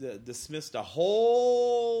dismissed a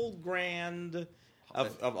whole grand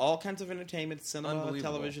of all kinds of entertainment, cinema,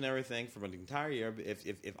 television, everything from an entire year. If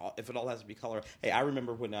it all has to be color. Hey, I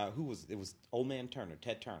remember when it was Old Man Turner,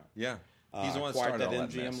 Ted Turner. Yeah. He's the one that started all that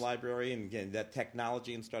MGM library and again, that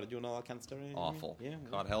technology and started doing all that kind of stuff. Awful. Yeah.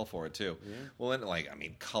 Caught hell for it, too. Yeah. Well,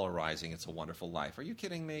 colorizing It's a Wonderful Life. Are you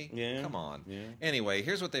kidding me? Yeah. Come on. Yeah. Anyway,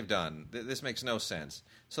 here's what they've done. This makes no sense.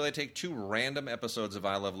 So they take 2 random episodes of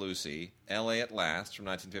I Love Lucy, L.A. at Last from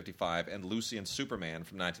 1955 and Lucy and Superman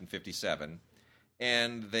from 1957,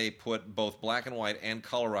 and they put both black and white and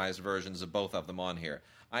colorized versions of both of them on here.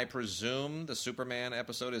 I presume the Superman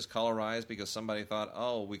episode is colorized because somebody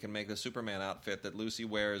thought, we can make the Superman outfit that Lucy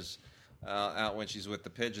wears out when she's with the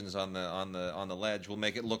pigeons on the ledge. We'll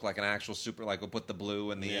make it look like an actual we'll put the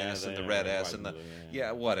blue and the S and the red S and the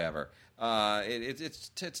whatever.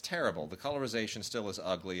 It's terrible. The colorization still is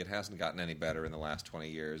ugly. It hasn't gotten any better in the last 20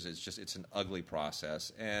 years. It's an ugly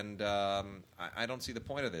process, and I don't see the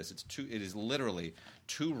point of this. It is literally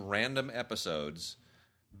 2 random episodes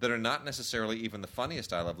that are not necessarily even the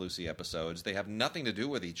funniest I Love Lucy episodes. They have nothing to do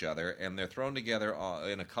with each other, and they're thrown together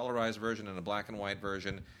in a colorized version and a black and white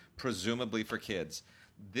version, presumably for kids.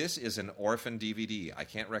 This is an orphan DVD. I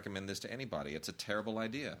can't recommend this to anybody. It's a terrible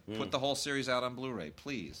idea. Put the whole series out on Blu-ray,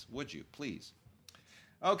 please. Would you? Please.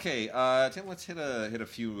 Okay, Tim, let's hit a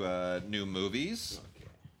few new movies.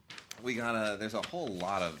 There's a whole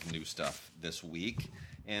lot of new stuff this week.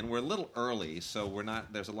 And we're a little early, so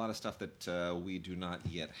there's a lot of stuff that we do not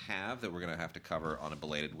yet have that we're going to have to cover on a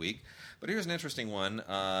belated week. But here's an interesting one.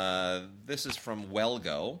 This is from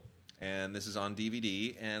Wellgo, and this is on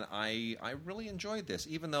DVD, and I really enjoyed this.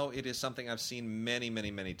 Even though it is something I've seen many,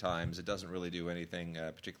 many, many times, it doesn't really do anything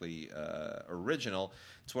particularly original.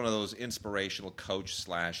 It's one of those inspirational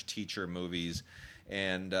coach/teacher movies,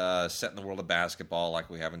 and set in the world of basketball like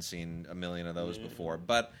we haven't seen a million of those before.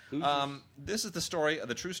 But this is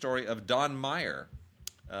the true story of Don Meyer,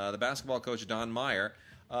 the basketball coach Don Meyer,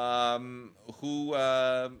 who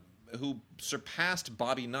who surpassed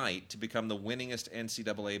Bobby Knight to become the winningest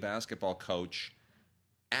NCAA basketball coach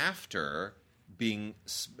after being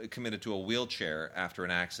committed to a wheelchair after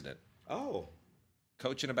an accident. Oh.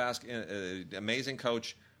 Coach in a amazing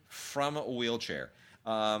coach from a wheelchair.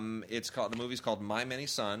 The movie's called My Many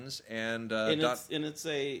Sons, and it's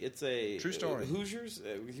a true story. Hoosiers.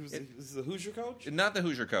 He was the Hoosier coach. Not the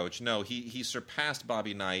Hoosier coach. No, he surpassed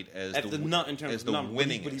Bobby Knight as in terms of number,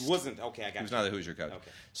 winningest. But he wasn't. Okay, I got. He was not the Hoosier coach.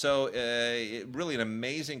 Okay. So really an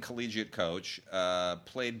amazing collegiate coach,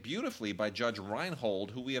 played beautifully by Judge Reinhold,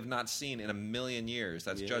 who we have not seen in a million years.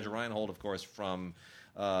 That's Judge Reinhold, of course, from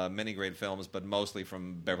many great films, but mostly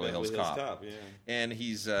from Beverly Hills Cop. Yeah. And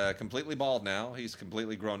he's completely bald now. He's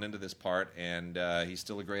completely grown into this part, and he's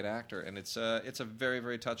still a great actor. And it's a very,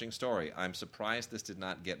 very touching story. I'm surprised this did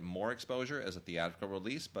not get more exposure as a theatrical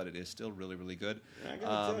release, but it is still really, really good. I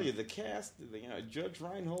got to tell you, the cast, Judge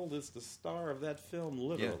Reinhold is the star of that film,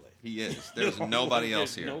 literally. Yeah, he is. There's nobody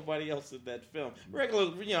else here. Nobody else in that film.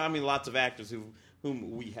 Lots of actors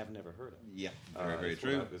whom we have never heard of. Yeah, very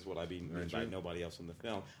true. Is what I mean by nobody else in the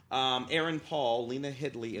film. Aaron Paul, Lena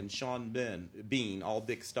Headey, and Sean Bean, all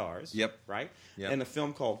big stars. Yep. Right? Yep. And a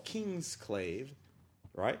film called Kingsclave.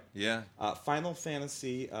 Right? Yeah. Final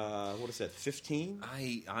Fantasy, what is that, 15?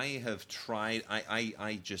 I have tried.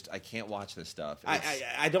 I can't watch this stuff.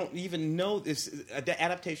 I don't even know this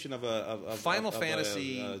adaptation of a Final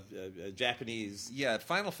Fantasy, a Japanese. Yeah,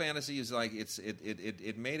 Final Fantasy is like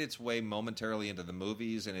it made its way momentarily into the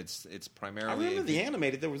movies, and it's primarily. I remember the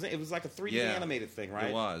animated. It was like a 3D animated thing, right?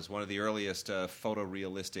 It was one of the earliest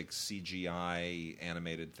photorealistic CGI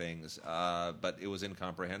animated things, but it was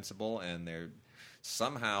incomprehensible, and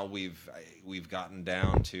somehow we've gotten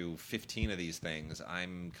down to 15 of these things.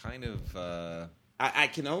 I'm kind of. I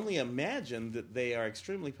can only imagine that they are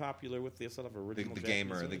extremely popular with the sort of original the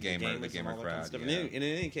gamer crowd. Yeah. In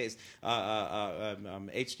any case,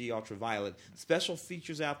 HD Ultraviolet special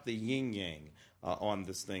features out the yin yang. On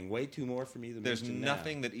this thing, way too more for me than there's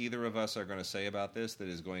nothing that either of us are going to say about this that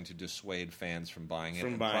is going to dissuade fans from buying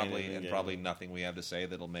it, probably nothing we have to say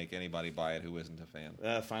that'll make anybody buy it who isn't a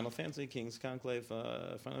fan. Final Fantasy King's Conclave,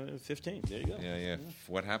 Final 15. There you go. Yeah.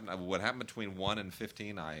 What happened between 1 and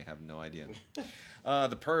 15? I have no idea.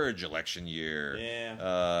 The Purge election year.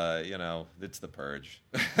 Yeah. It's the Purge.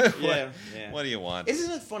 What do you want?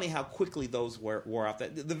 Isn't it funny how quickly those wore off?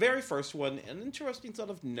 The very first one, an interesting sort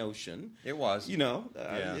of notion. It was.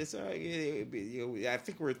 It's, I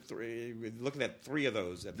think we're looking at 3 of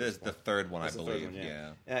those. At this the third one, I believe.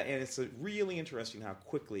 Yeah. And it's really interesting how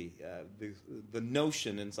quickly the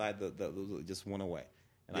notion inside the just went away.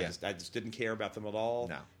 And I just didn't care about them at all.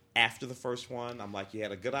 No. After the first one, I'm like, you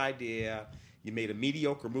had a good idea. You made a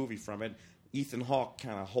mediocre movie from it. Ethan Hawke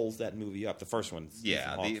kind of holds that movie up. The first one.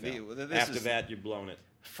 Yeah. After that, you've blown it.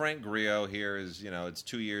 Frank Grillo here is, it's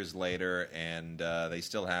 2 years later, and they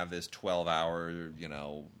still have this 12-hour,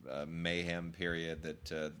 mayhem period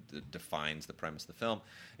that defines the premise of the film,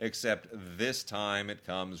 except this time it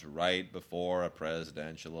comes right before a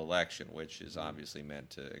presidential election, which is obviously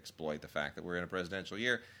meant to exploit the fact that we're in a presidential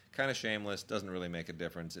year. Kind of shameless, doesn't really make a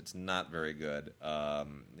difference. It's not very good.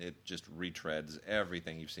 It just retreads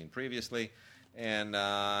everything you've seen previously. And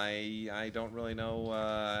I don't really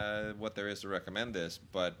know what there is to recommend this,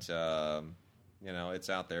 but it's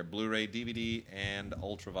out there. Blu-ray, DVD, and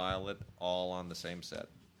Ultraviolet, all on the same set.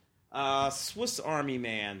 Swiss Army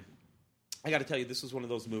Man. I got to tell you, this was one of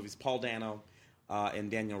those movies. Paul Dano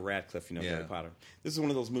and Daniel Radcliffe, Harry Potter. This is one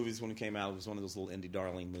of those movies when it came out. It was one of those little indie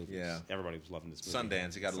darling movies. Yeah. Everybody was loving this movie.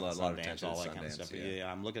 Sundance. You got a lot of attention. All that kind of stuff.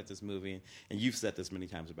 Yeah, I'm looking at this movie, and you've said this many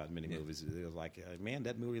times about many movies. It was like, man,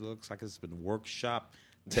 that movie looks like it's been workshopped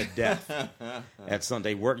to death at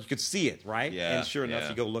Sunday work. You could see it, right? Yeah. And sure enough,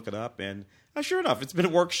 you go look it up, and sure enough, it's been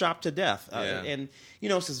workshopped to death. Yeah. And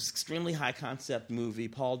it's this extremely high concept movie.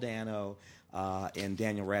 Paul Dano and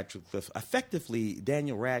Daniel Radcliffe. Effectively,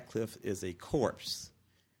 Daniel Radcliffe is a corpse.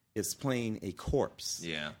 Is playing a corpse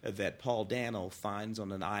that Paul Dano finds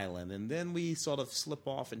on an island, and then we sort of slip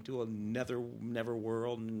off into a never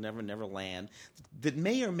world, never land that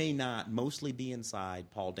may or may not mostly be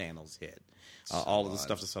inside Paul Dano's head. All of the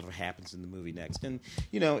stuff that sort of happens in the movie next, and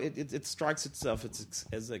it strikes itself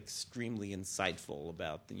as extremely insightful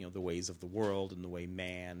about the ways of the world and the way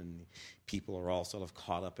man and people are all sort of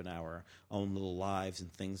caught up in our own little lives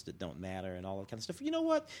and things that don't matter and all that kind of stuff. You know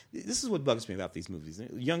what? This is what bugs me about these movies.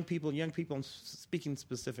 Young people, I'm speaking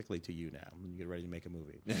specifically to you now when you get ready to make a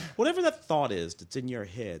movie. Whatever that thought is that's in your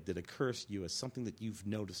head that occurs to you as something that you've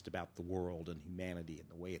noticed about the world and humanity and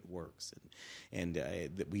the way it works and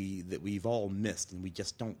that we've all missed and we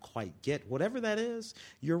just don't quite get, whatever that is,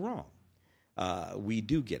 you're wrong. We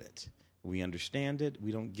do get it. We understand it.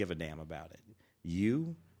 We don't give a damn about it.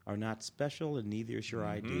 You are not special, and neither is your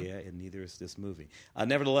idea, and neither is this movie.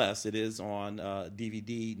 Nevertheless, it is on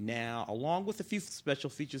DVD now, along with a few special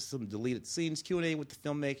features, some deleted scenes, Q&A with the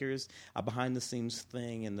filmmakers, a behind-the-scenes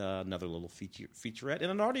thing, and another little featurette,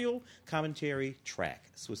 and an audio commentary track,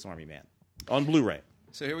 Swiss Army Man, on Blu-ray.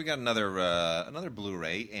 So here we got another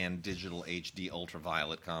Blu-ray and digital HD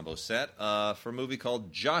ultraviolet combo set for a movie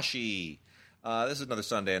called Joshi. This is another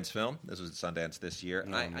Sundance film. This was at Sundance this year.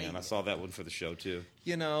 Oh, man, I saw that one for the show, too.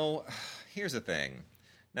 You know, here's the thing.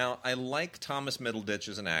 Now, I like Thomas Middleditch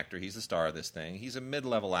as an actor. He's the star of this thing. He's a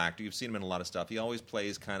mid-level actor. You've seen him in a lot of stuff. He always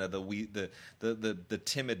plays kind of the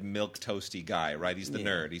timid, milk-toasty guy, right? He's the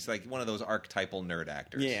nerd. He's like one of those archetypal nerd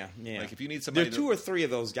actors. Yeah. Like if you need somebody, there are two or three of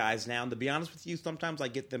those guys now. And to be honest with you, sometimes I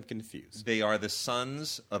get them confused. They are the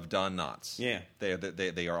sons of Don Knotts. Yeah,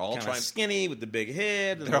 they are all trying skinny with the big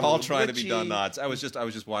head. They're all trying to be Don Knotts. I was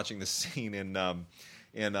just watching the scene in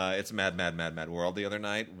It's a Mad World the other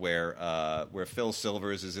night where Phil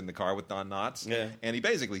Silvers is in the car with Don Knotts, and he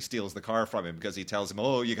basically steals the car from him because he tells him,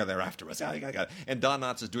 "Oh, you got there after us." And Don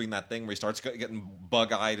Knotts is doing that thing where he starts getting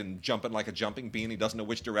bug-eyed and jumping like a jumping bean. He doesn't know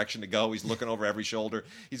which direction to go. He's looking over every shoulder.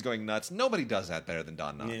 He's going nuts. Nobody does that better than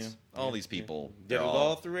Don Knotts. All these people did it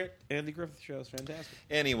all through it. Andy Griffith Show is fantastic.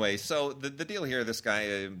 Anyway, so the deal here, this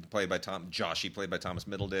guy played by Joshi, played by Thomas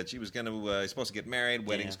Middleditch. He was he's supposed to get married.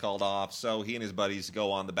 Wedding's called off, so he and his buddies go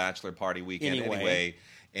on the bachelor party weekend anyway,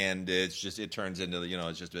 and it turns into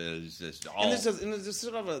it's just all. And this is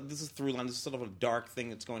sort of a through line. This is sort of a dark thing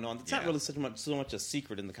that's going on. It's not really so much a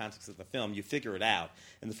secret in the context of the film. You figure it out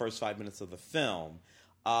in the first 5 minutes of the film.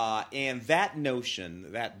 And that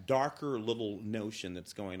notion, that darker little notion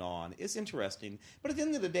that's going on, is interesting. But at the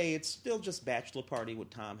end of the day, it's still just Bachelor Party with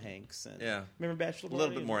Tom Hanks. And remember Bachelor Party? A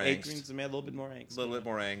little bit more angst. A little bit more angst. A little bit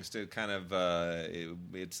more angst. It kind of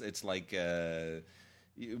it's like.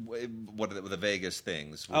 What are the Vegas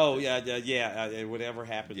things? Whatever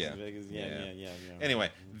happens in Vegas. Yeah.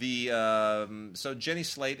 Anyway, so Jenny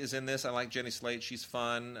Slate is in this. I like Jenny Slate. She's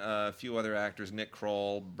fun. A few other actors: Nick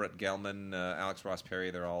Kroll, Brett Gelman, Alex Ross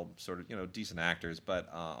Perry. They're all sort of decent actors, but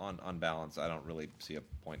on balance, I don't really see a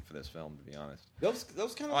point for this film, to be honest. Those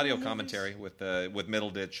kind of audio commentary with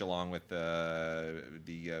Middleditch along with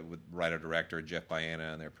with writer director Jeff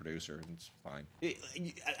Baiana and their producer. It's fine.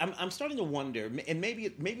 I'm starting to wonder, and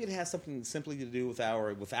maybe it has something simply to do with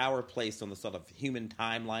our place on the sort of human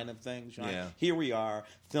timeline of things. Right? Yeah. Here we are,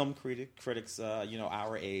 film critics,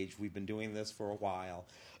 our age. We've been doing this for a while.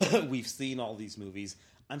 We've seen all these movies.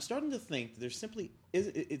 I'm starting to think there's simply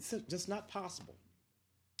it's just not possible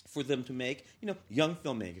for them to make, young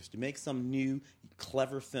filmmakers to make some new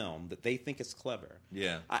clever film that they think is clever.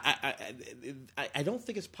 Yeah. I don't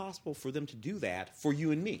think it's possible for them to do that for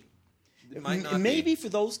you and me. It might not Maybe for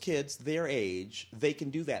those kids their age, they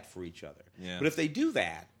can do that for each other. Yeah. But if they do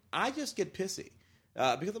that, I just get pissy.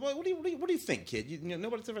 Because what do you think, kid?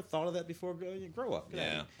 Nobody's ever thought of that before. Grow up.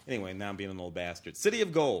 Yeah. Anyway, now I'm being an old bastard. City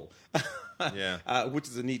of Gold, which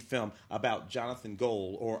is a neat film about Jonathan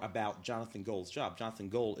Gold or about Jonathan Gold's job. Jonathan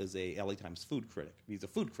Gold is a LA Times food critic. He's a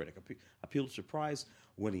food critic, a Pulitzer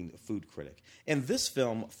Prize-winning food critic, and this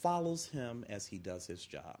film follows him as he does his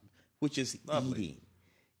job, which is eating,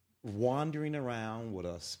 wandering around with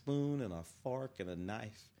a spoon and a fork and a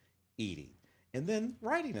knife, eating. And then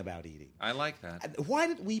writing about eating. I like that. Why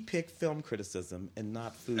did we pick film criticism and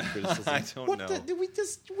not food criticism? I don't know.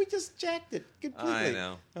 We just jacked it completely. I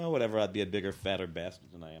know. Oh, whatever. I'd be a bigger, fatter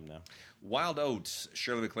bastard than I am now. Wild Oats,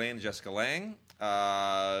 Shirley MacLaine, Jessica Lange.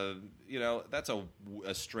 That's a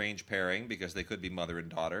strange pairing because they could be mother and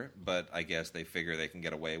daughter, but I guess they figure they can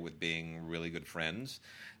get away with being really good friends.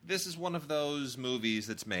 This is one of those movies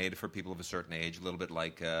that's made for people of a certain age, a little bit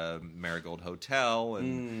like Marigold Hotel,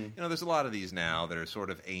 and there's a lot of these now that are sort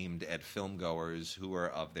of aimed at filmgoers who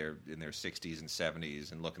are in their 60s and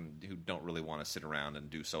 70s and who don't really want to sit around and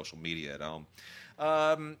do social media at home.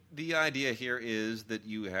 The idea here is that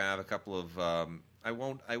you have a couple of I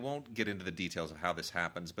won't get into the details of how this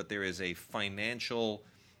happens, but there is a financial,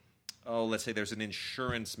 let's say there's an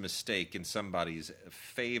insurance mistake in somebody's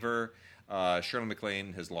favor. Shirley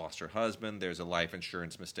MacLaine has lost her husband. There's a life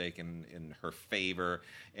insurance mistake in her favor.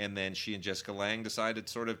 And then she and Jessica Lange decided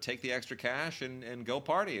to sort of take the extra cash and go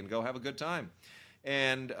party and go have a good time.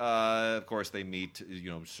 And, of course, they meet,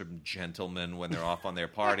 some gentlemen when they're off on their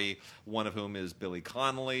party, one of whom is Billy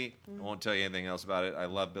Connolly. I won't tell you anything else about it. I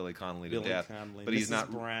love Billy Connolly to death. Connolly. But Mrs. he's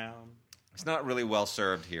not Brown. It's not really well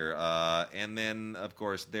served here. And then, of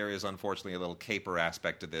course, there is unfortunately a little caper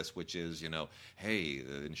aspect to this, which is, hey,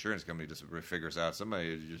 the insurance company just figures out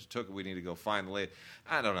somebody just took it. We need to go find the lady.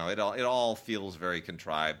 I don't know. It all feels very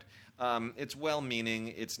contrived. It's well-meaning.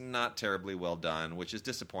 It's not terribly well done, which is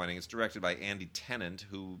disappointing. It's directed by Andy Tennant,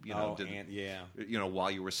 who did While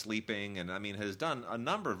You Were Sleeping, and has done a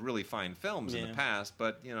number of really fine films in the past,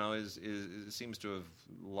 but seems to have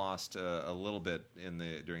lost a little bit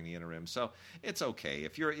during the interim. So it's okay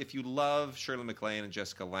if you love Shirley MacLaine and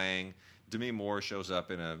Jessica Lange. Demi Moore shows up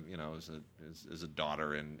in as a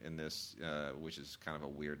daughter in this, which is kind of a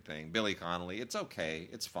weird thing. Billy Connolly, it's okay,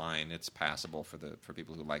 it's fine, it's passable for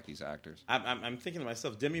people who like these actors. I'm thinking to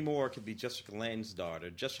myself, Demi Moore could be Jessica Lange's daughter.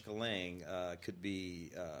 Jessica Lange could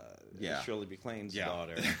be Shirley MacLaine's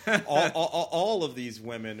daughter. all of these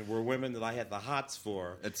women were women that I had the hots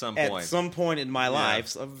for at some point in my life.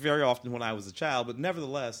 So very often when I was a child, but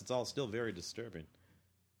nevertheless, it's all still very disturbing.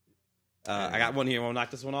 I got one here. Want to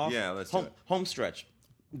knock this one off? Yeah, let's do it. Homestretch.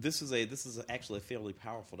 This is actually a fairly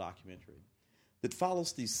powerful documentary that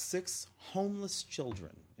follows these 6 homeless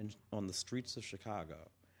children on the streets of Chicago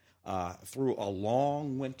through a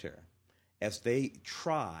long winter as they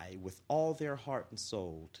try with all their heart and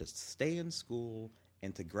soul to stay in school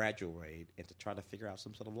and to graduate and to try to figure out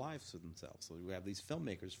some sort of lives for themselves. So we have these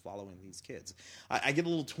filmmakers following these kids. I get a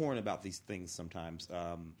little torn about these things sometimes.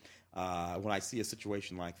 When I see a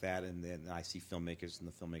situation like that and then I see filmmakers and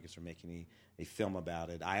the filmmakers are making a film about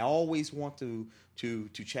it, I always want to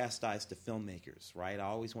chastise the filmmakers, right? I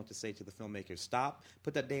always want to say to the filmmakers, stop,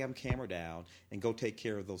 put that damn camera down, and go take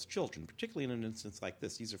care of those children, particularly in an instance like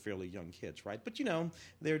this. These are fairly young kids, right? But,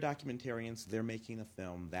 they're documentarians. They're making a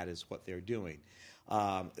film. That is what they're doing.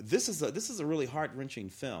 This is a really heart-wrenching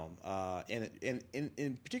film,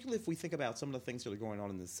 and particularly if we think about some of the things that are going on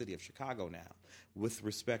in the city of Chicago now with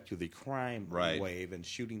respect to the crime wave and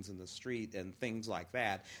shootings in the street and things like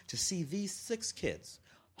that, to see these 6 kids,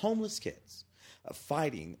 homeless kids,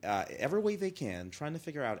 fighting every way they can, trying to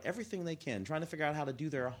figure out everything they can, trying to figure out how to do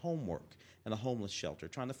their homework in a homeless shelter,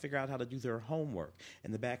 trying to figure out how to do their homework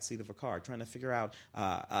in the backseat of a car, trying to figure out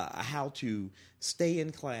how to stay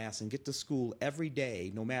in class and get to school every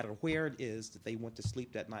day, no matter where it is that they went to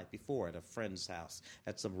sleep that night before, at a friend's house,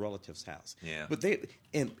 at some relative's house. Yeah. But they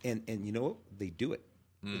and you know what? They do it.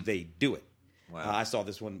 They do it. Wow. I saw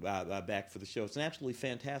this one back for the show. It's an absolutely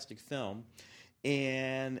fantastic film.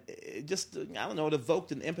 And it just, I don't know, it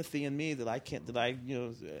evoked an empathy in me that I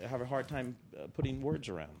have a hard time putting words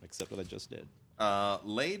around, except what I just did.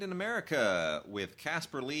 Laid in America with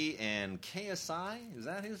Casper Lee and KSI. Is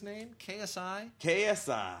that his name? KSI?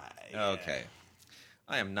 KSI. Yeah. Okay.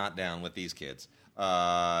 I am not down with these kids.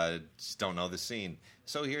 Just don't know the scene.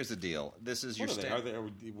 So here's the deal. This is what your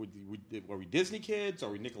are we Disney kids? Are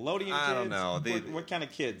we Nickelodeon kids? I don't know. What kind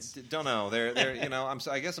of kids? Don't know. They're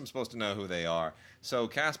I guess I'm supposed to know who they are. So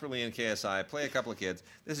Casper Lee and KSI play a couple of kids.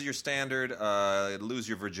 This is your standard lose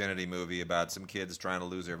your virginity movie about some kids trying to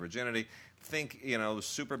lose their virginity. Think,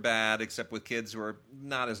 super bad, except with kids who are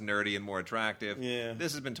not as nerdy and more attractive. Yeah.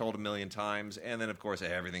 This has been told a million times, and then, of course,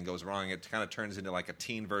 everything goes wrong. It kind of turns into like a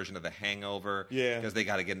teen version of The Hangover. Yeah. Because they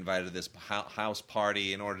got to get invited to this house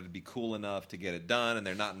party in order to be cool enough to get it done, and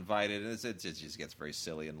they're not invited. And it just gets very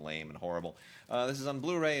silly and lame and horrible. This is on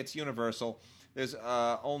Blu-ray. It's Universal. There's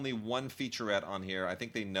only one featurette on here. I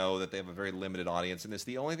think they know that they have a very limited audience in this.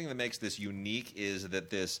 The only thing that makes this unique is that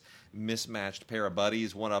this mismatched pair of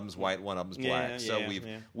buddies, one of them's white, one of them's black. So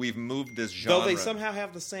we've moved this genre. Though they somehow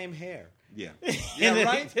have the same hair. Yeah. Yeah,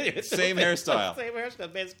 right? Same hairstyle. Same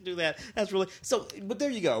hairstyle. Man, do that. That's really... So, but there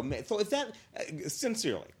you go. So is that...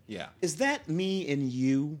 sincerely. Yeah. Is that me and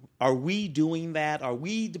you? Are we doing that? Are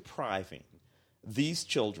we depriving these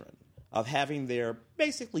children of having their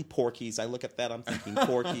basically Porkies? I look at that, I'm thinking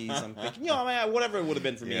Porkies. I'm thinking, whatever it would have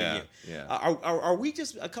been for me and you. Yeah. Are we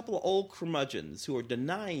just a couple of old curmudgeons who are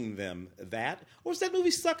denying them that? Or does that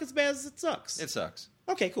movie suck as bad as it sucks? It sucks.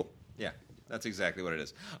 Okay, cool. Yeah. That's exactly what it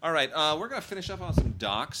is. All right, we're going to finish up on some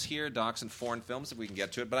docs here, docs and foreign films, if we can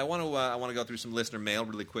get to it. But I want to go through some listener mail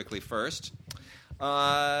really quickly first.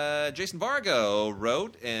 Jason Vargo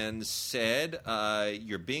wrote and said,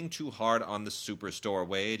 "You're being too hard on the Superstore,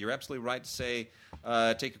 Wade. You're absolutely right to say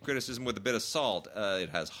take your criticism with a bit of salt. It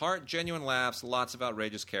has heart, genuine laughs, lots of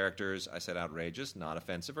outrageous characters. I said outrageous, not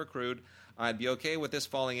offensive or crude. I'd be okay with this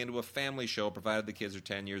falling into a family show, provided the kids are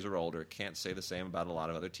 10 years or older. Can't say the same about a lot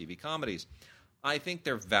of other TV comedies." I think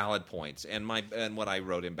they're valid points, and what I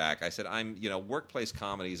wrote him back, I said, workplace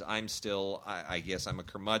comedies. I'm still, I guess, I'm a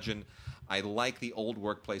curmudgeon. I like the old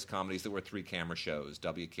workplace comedies that were 3-camera shows.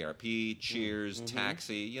 WKRP, Cheers,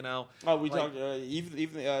 Taxi, you know. Oh, we talked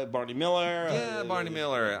even Barney Miller. Yeah, Barney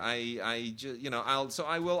Miller. I just, you know,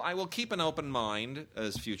 I will keep an open mind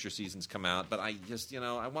as future seasons come out, but I just, you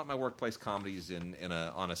know, I want my workplace comedies on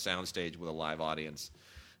a soundstage with a live audience.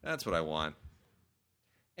 That's what I want.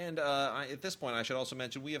 And at this point, I should also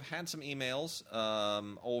mention we have had some emails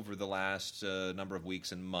over the last number of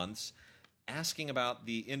weeks and months asking about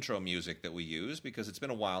the intro music that we use, because it's been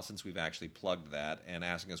a while since we've actually plugged that, and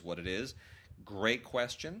asking us what it is. Great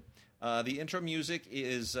question. The intro music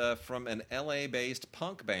is from an LA-based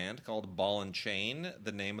punk band called Ball and Chain.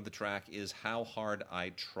 The name of the track is How Hard I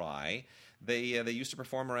Try. They used to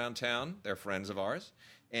perform around town. They're friends of ours.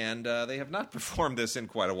 And they have not performed this in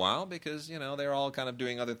quite a while because, you know, they're all kind of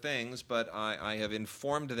doing other things. But I have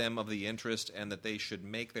informed them of the interest and that they should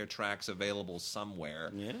make their tracks available somewhere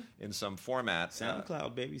in some format.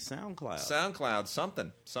 SoundCloud, baby, SoundCloud. SoundCloud,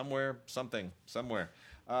 something, somewhere, something, somewhere.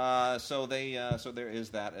 So there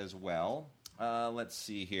is that as well. Let's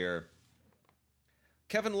see here.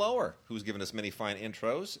 Kevin Lower, who's given us many fine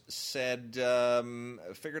intros, said,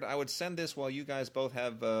 figured I would send this while you guys both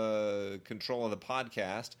have control of the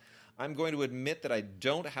podcast. I'm going to admit that I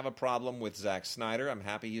don't have a problem with Zack Snyder. I'm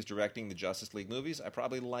happy he's directing the Justice League movies. I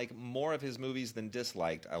probably like more of his movies than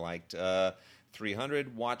disliked. I liked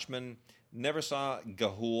 300, Watchmen, never saw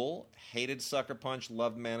Ga'Hoole, hated Sucker Punch,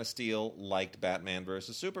 loved Man of Steel, liked Batman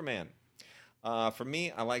vs. Superman. For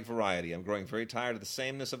me, I like variety. I'm growing very tired of the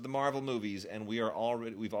sameness of the Marvel movies, and we've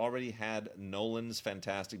already had Nolan's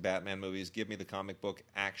fantastic Batman movies. Give me the comic book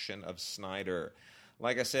action of Snyder.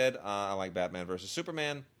 Like I said, I like Batman vs.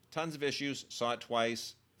 Superman. Tons of issues. Saw it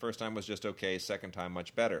twice. First time was just okay. Second time,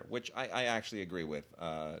 much better, which I actually agree with,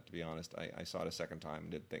 to be honest. I saw it a second time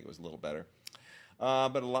and did think it was a little better.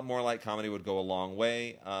 But a lot more light comedy would go a long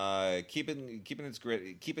way. Keep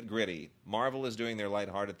it gritty. Marvel is doing their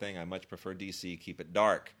lighthearted thing. I much prefer DC. Keep it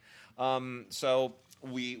dark. So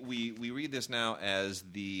we read this now as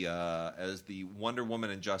the Wonder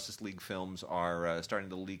Woman and Justice League films are starting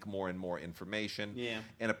to leak more and more information. Yeah.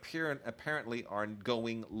 And apparently are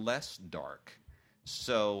going less dark.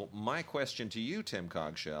 So my question to you, Tim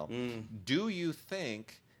Cogshell, do you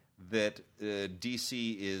think that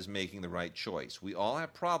DC is making the right choice? We all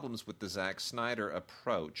have problems with the Zack Snyder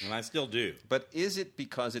approach. And I still do. But is it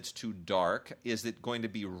because it's too dark? Is it going to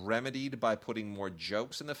be remedied by putting more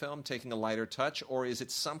jokes in the film, taking a lighter touch? Or is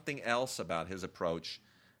it something else about his approach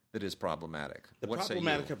that is problematic? The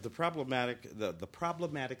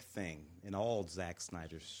problematic thing in all Zack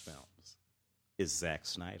Snyder's films is Zack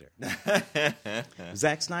Snyder.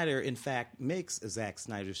 Zack Snyder, in fact, makes Zack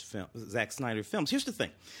Snyder films. Here's the thing.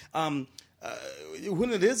 When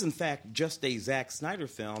it is, in fact, just a Zack Snyder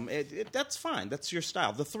film, that's fine. That's your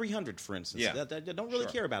style. The 300, for instance. Yeah. I don't really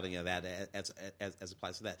care about any of that as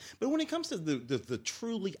applies to that. But when it comes to the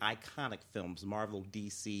truly iconic films, Marvel,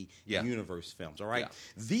 DC, Universe films, all right? Yeah.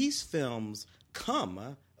 These films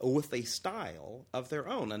come with a style of their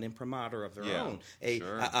own, an imprimatur of their own,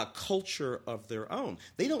 a culture of their own.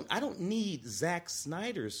 I don't need Zack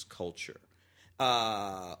Snyder's culture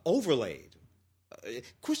overlaid.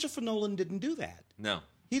 Christopher Nolan didn't do that. No.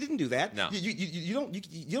 He didn't do that. No. You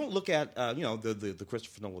don't look at the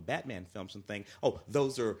Christopher Nolan Batman films and think, oh,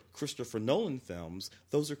 those are Christopher Nolan films.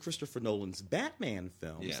 Those are Christopher Nolan's Batman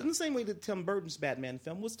films. Yeah. In the same way that Tim Burton's Batman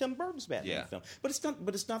film was Tim Burton's Batman film. But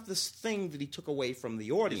it's not this thing that he took away from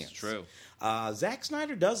the audience. It's true. Zack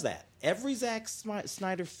Snyder does that. Every Zack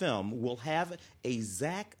Snyder film will have a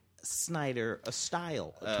Zack Snyder a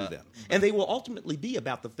style to them, and they will ultimately be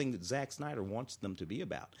about the thing that Zack Snyder wants them to be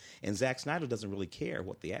about. And Zack Snyder doesn't really care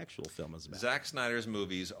what the actual film is about. Zack Snyder's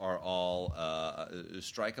movies are all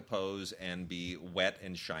strike a pose and be wet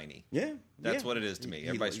and shiny. Yeah, that's what it is to me.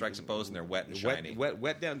 Everybody strikes a pose and they're wet and shiny.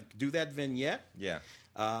 Wet down. Do that vignette. Yeah.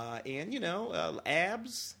 And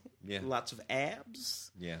abs. Yeah. Lots of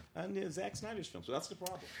abs. Yeah. And Zack Snyder's film. So that's the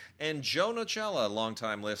problem. And Joe Nocella,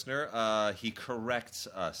 longtime listener, he corrects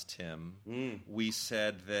us, Tim. We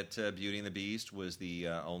said that Beauty and the Beast was the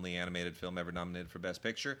only animated film ever nominated for Best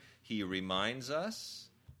Picture. He reminds us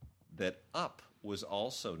that Up was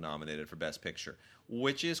also nominated for Best Picture,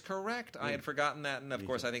 which is correct. I had forgotten that, and of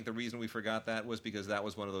course, I think the reason we forgot that was because that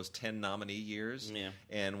was one of those 10 nominee years. Yeah.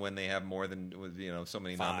 And when they have more than so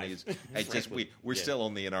many 5. nominees, we're still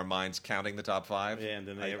only in our minds counting the top 5. Yeah, and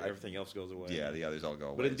then everything else goes away. Yeah, the others all go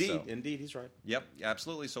away. But indeed, he's right. Yep,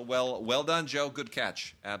 absolutely. So well done, Joe. Good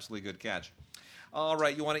catch. Absolutely good catch. All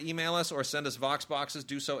right, you want to email us or send us Vox boxes,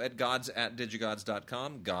 do so at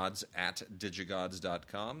gods@digigods.com.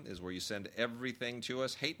 Gods@digigods.com is where you send everything to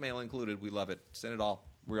us. Hate mail included. We love it. Send it all.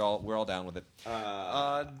 we're all down with it.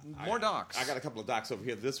 More docs. I got a couple of docs over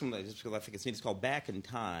here. This one, just because I think it's neat, it's called Back in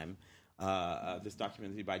Time. This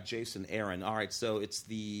documentary by Jason Aaron. All right, so it's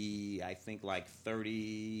the, I think,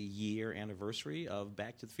 30-year anniversary of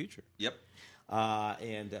Back to the Future. Yep.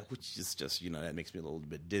 And which is just, that makes me a little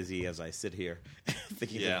bit dizzy as I sit here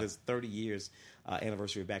thinking of this 30 years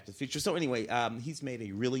anniversary of Back to the Future. So anyway, he's made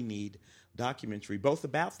a really neat documentary, both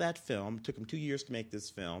about that film. It took him 2 years to make this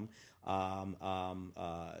film.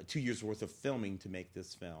 2 years worth of filming to make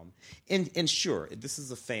this film. And sure, this is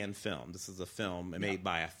a fan film. This is a film made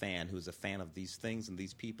by a fan who's a fan of these things and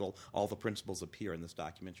these people. All the principals appear in this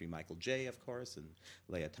documentary. Michael J., of course, and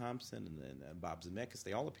Leah Thompson, and Bob Zemeckis.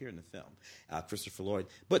 They all appear in the film. Christopher Lloyd.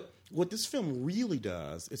 But what this film really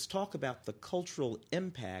does is talk about the cultural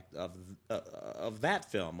impact of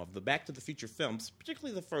that film, of the Back to the Future films,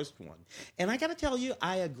 particularly the first one. And I got to tell you,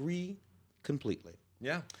 I agree completely.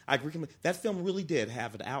 Yeah. I agree. That film really did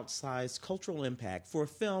have an outsized cultural impact for a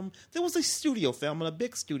film that was a studio film and a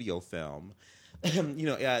big studio film.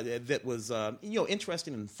 That was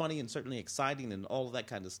interesting and funny and certainly exciting and all of that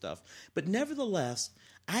kind of stuff. But nevertheless,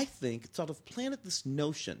 I think it sort of planted this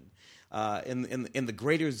notion in the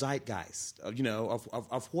greater zeitgeist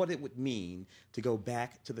of what it would mean to go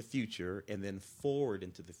back to the future and then forward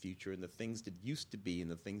into the future and the things that used to be and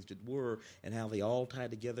the things that were and how they all tie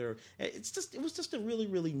together. It was just a really,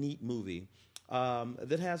 really neat movie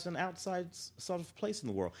that has an outside sort of place in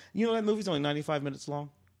the world. That movie's only 95 minutes long.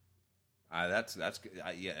 I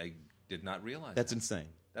did not realize that's insane.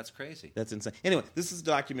 That's crazy. That's insane. Anyway, this is a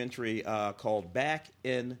documentary called Back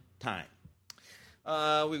in Time.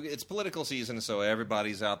 It's political season, so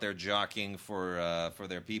everybody's out there jockeying for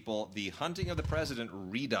their people. The Hunting of the President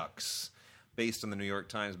Redux, based on the New York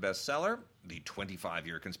Times bestseller, The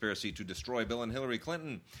 25-Year Conspiracy to Destroy Bill and Hillary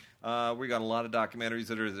Clinton. We got a lot of documentaries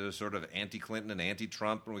that are sort of anti-Clinton and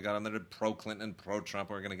anti-Trump, and we got them that are pro-Clinton and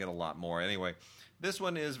pro-Trump. We're going to get a lot more. Anyway, this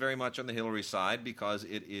one is very much on the Hillary side because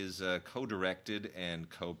it is co-directed and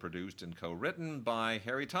co-produced and co-written by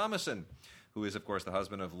Harry Thomason, who is, of course, the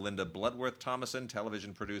husband of Linda Bloodworth Thomason,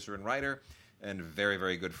 television producer and writer, and very,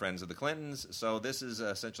 very good friends of the Clintons. So this is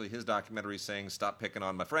essentially his documentary saying, "Stop picking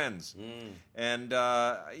on my friends." And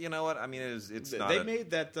you know what? I mean, it's not. They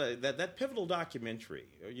made that pivotal documentary,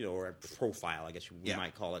 or a profile, I guess we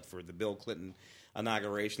might call it, for the Bill Clinton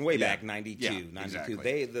inauguration way back 92.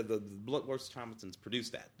 Exactly. The Bloodworth Thomasons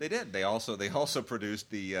produced that. They did. They also produced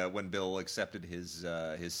the when Bill accepted his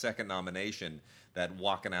second nomination. That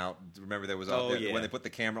walking out, remember there was when they put the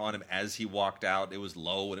camera on him as he walked out, it was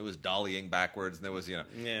low and it was dollying backwards, and there was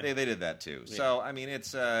they did that too. Yeah. So I mean,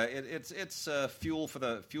 it's fuel for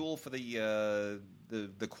the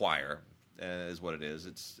choir is what it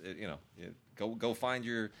is.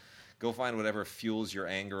 Go find whatever fuels your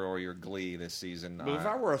anger or your glee this season. But if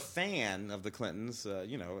I were a fan of the Clintons,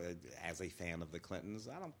 as a fan of the Clintons,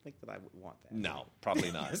 I don't think that I would want that. No,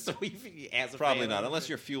 probably not. So as a probably not, unless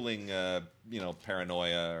you're fueling,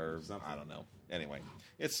 paranoia or something. I don't know. Anyway,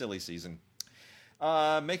 it's silly season.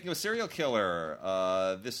 Making a Serial Killer.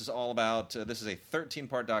 This is all about. This is a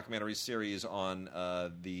 13-part documentary series on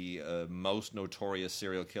the most notorious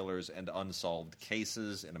serial killers and unsolved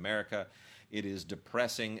cases in America. It is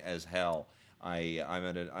depressing as hell.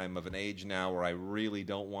 I'm of an age now where I really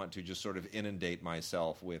don't want to just sort of inundate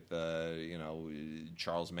myself with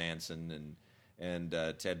Charles Manson and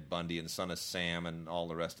Ted Bundy and Son of Sam and all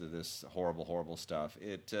the rest of this horrible, horrible stuff.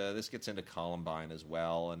 This gets into Columbine as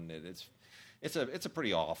well, and it's a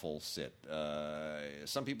pretty awful sit.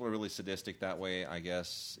 Some people are really sadistic that way. I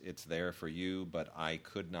guess it's there for you, but I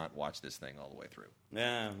could not watch this thing all the way through.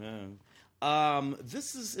 Yeah.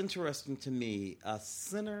 This is interesting to me. A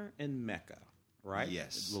Sinner in Mecca, right?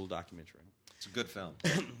 Yes. A little documentary. It's a good film.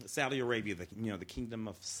 Saudi Arabia, the kingdom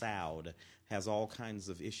of Saud, has all kinds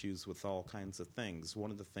of issues with all kinds of things. One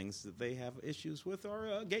of the things that they have issues with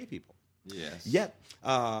are gay people. Yes. Yet,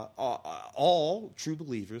 all true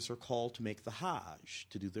believers are called to make the Hajj,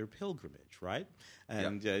 to do their pilgrimage, right?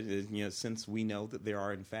 And since we know that there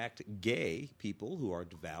are in fact gay people who are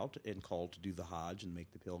devout and called to do the Hajj and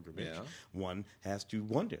make the pilgrimage, one has to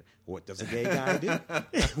wonder, what does a gay guy do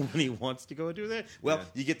when he wants to go do that? Well,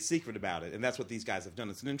 you get secret about it, and that's what these guys have done.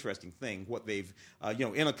 It's an interesting thing. What they've,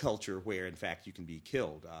 in a culture where in fact you can be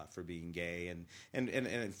killed for being gay,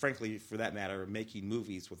 and frankly, for that matter, making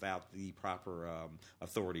movies without the proper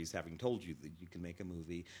authorities having told you that you can make a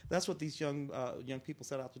movie. That's what these young people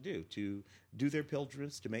set out to do their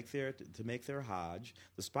pilgrimage, to make their Hajj,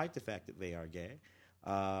 despite the fact that they are gay.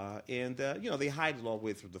 They hide it all the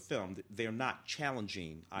way through the film. They're not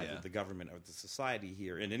challenging either the government or the society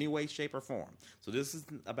here in any way, shape, or form. So this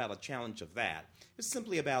isn't about a challenge of that. It's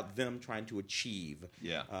simply about them trying to achieve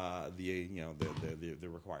the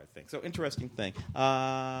required thing. So interesting thing.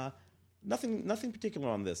 Nothing particular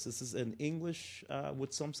on this. This is in English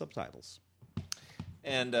with some subtitles.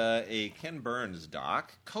 And a Ken Burns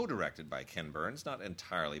doc, co-directed by Ken Burns, not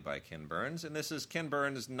entirely by Ken Burns. And this is Ken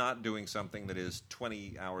Burns not doing something that is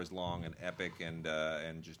 20 hours long and epic and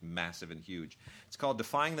just massive and huge. It's called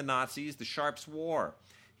Defying the Nazis, The Sharps' War.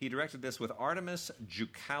 He directed this with Artemis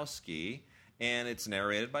Joukowsky, and it's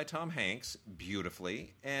narrated by Tom Hanks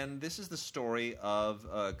beautifully. And this is the story of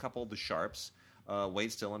a couple, the Sharps,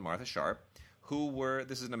 Wade Still and Martha Sharp,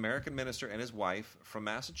 this is an American minister and his wife from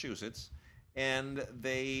Massachusetts. And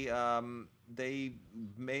they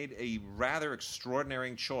made a rather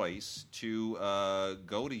extraordinary choice to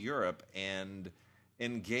go to Europe and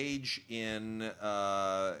engage in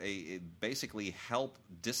basically help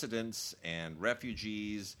dissidents and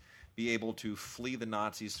refugees be able to flee the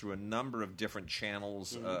Nazis through a number of different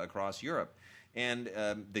channels across Europe. And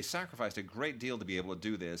they sacrificed a great deal to be able to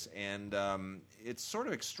do this. And it's sort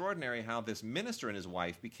of extraordinary how this minister and his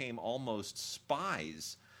wife became almost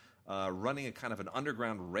spies, running a kind of an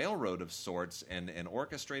underground railroad of sorts and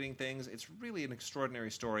orchestrating things. It's really an extraordinary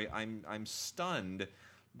story. I'm stunned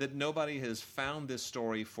that nobody has found this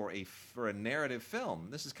story for a narrative film.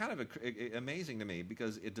 This is kind of amazing to me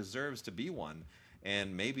because it deserves to be one.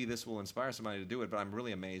 And maybe this will inspire somebody to do it, but I'm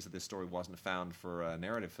really amazed that this story wasn't found for a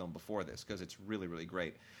narrative film before this, because it's really, really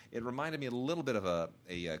great. It reminded me a little bit of a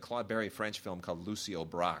Claude Berry French film called Lucy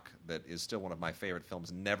Aubrac that is still one of my favorite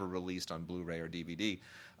films, never released on Blu-ray or DVD.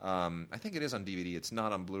 I think it is on DVD. It's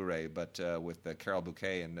not on Blu-ray, but with Carole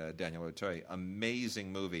Bouquet and Daniel Auteuil.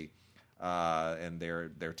 Amazing movie. And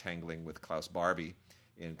they're tangling with Klaus Barbie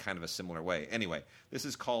in kind of a similar way. Anyway, this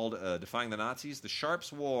is called Defying the Nazis, The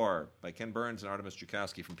Sharps' War by Ken Burns and Artemis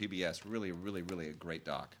Joukowsky from PBS. Really, really, really a great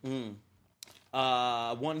doc.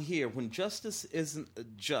 One here, When Justice Isn't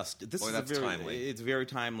Just. This is timely. It's very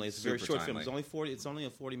timely. It's a very short film. It's only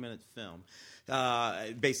a 40-minute film.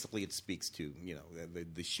 Basically, it speaks to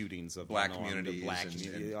the shootings of black communities,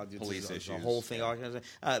 and police issues, the whole thing.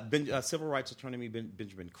 Civil rights attorney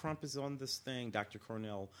Benjamin Crump is on this thing. Dr.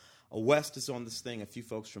 Cornel West is on this thing. A few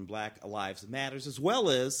folks from Black Lives Matters, as well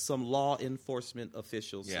as some law enforcement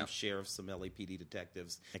officials, some sheriffs, some LAPD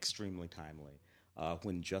detectives. Extremely timely.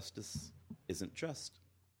 When Justice Isn't Just.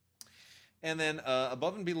 And then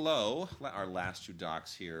Above and Below, our last two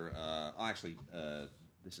docs here.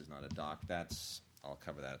 This is not a doc. I'll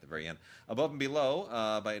cover that at the very end. Above and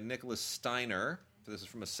Below by Nicholas Steiner. So this is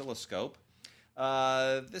from Oscilloscope.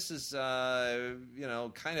 This is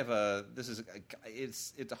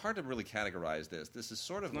it's hard to really categorize this. This is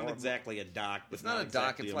sort of not exactly a doc. It's not a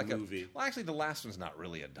doc. It's like a movie. Well, actually, the last one's not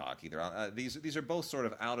really a doc either. These are both sort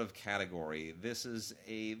of out of category. This is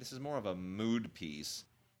more of a mood piece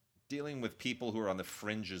dealing with people who are on the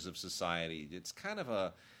fringes of society. It's kind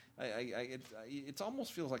of it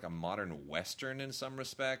almost feels like a modern Western in some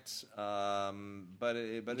respects, but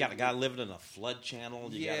you got a guy living in a flood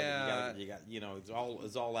channel. You got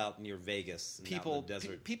it's all out near Vegas. And out in the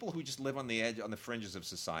desert. People who just live on the edge, on the fringes of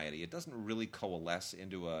society. It doesn't really coalesce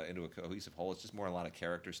into a cohesive whole. It's just more a lot of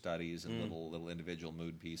character studies and little individual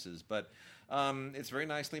mood pieces. But it's very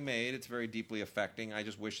nicely made. It's very deeply affecting. I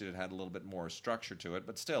just wish that it had a little bit more structure to it.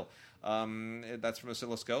 But still, that's from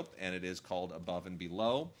Oscilloscope, and it is called Above and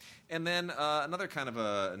Below. And then another kind of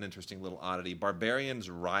an interesting little oddity, Barbarians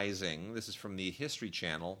Rising. This is from the History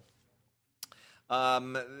Channel.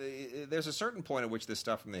 There's a certain point at which this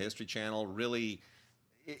stuff from the History Channel really...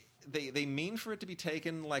 They mean for it to be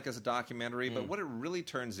taken like as a documentary, but what it really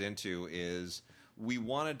turns into is... We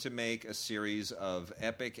wanted to make a series of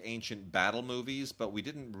epic ancient battle movies, but we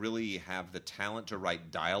didn't really have the talent to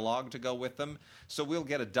write dialogue to go with them. So we'll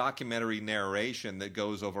get a documentary narration that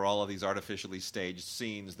goes over all of these artificially staged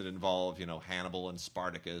scenes that involve, Hannibal and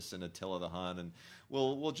Spartacus and Attila the Hun, and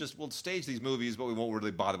we'll stage these movies, but we won't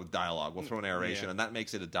really bother with dialogue. We'll throw narration, and that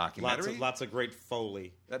makes it a documentary. Lots of great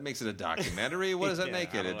Foley. That makes it a documentary. What does that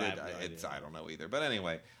make it? I don't know either. But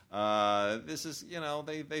anyway. This is,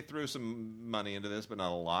 they threw some money into this, but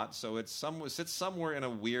not a lot. So it sits somewhere in a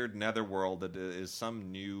weird netherworld that is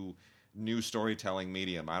some new storytelling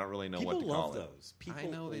medium. I don't really know what to call it.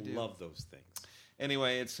 People love those things.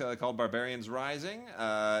 Anyway, it's called Barbarians Rising.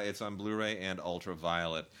 It's on Blu-ray and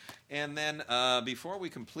Ultraviolet. And then before we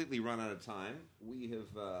completely run out of time,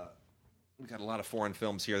 we've got a lot of foreign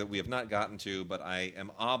films here that we have not gotten to, but I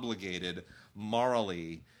am obligated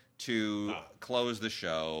morally to close the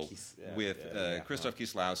show with Krzysztof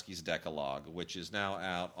Kieslowski's Decalogue, which is now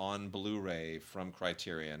out on Blu-ray from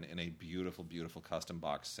Criterion in a beautiful, beautiful custom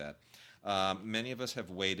box set. Many of us have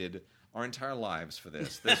waited our entire lives for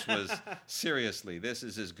this. This was seriously. This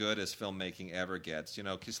is as good as filmmaking ever gets. You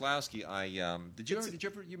know, Kieslowski. Did you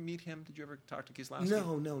ever meet him? Did you ever talk to Kieslowski?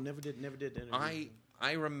 No, never did.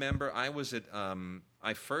 I remember I was at.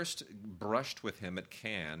 I first brushed with him at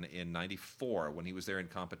Cannes in '94 when he was there in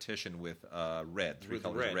competition with Red, Three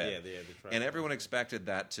Colors Red. And everyone expected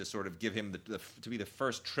that to sort of give him to be the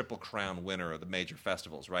first Triple Crown winner of the major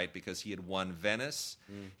festivals, right? Because he had won Venice,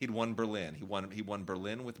 he'd won Berlin, he won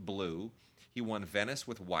Berlin with blue, he won Venice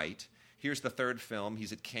with white. Here's the third film.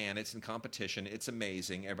 He's at Cannes. It's in competition. It's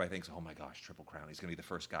amazing. Everybody thinks, "Oh my gosh, Triple Crown! He's going to be the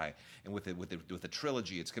first guy." And with the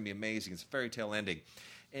trilogy, it's going to be amazing. It's a fairy tale ending.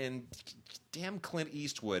 And damn, Clint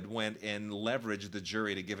Eastwood went and leveraged the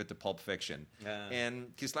jury to give it to Pulp Fiction.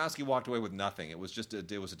 And Kieslowski walked away with nothing. It was just a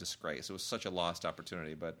disgrace. It was such a lost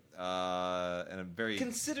opportunity. But and a very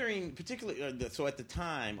considering particularly so at the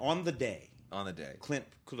time on the day Clint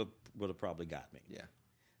would have probably got me. Yeah.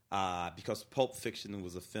 Because Pulp Fiction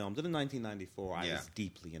was a film that in 1994 I was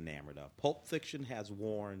deeply enamored of. Pulp Fiction has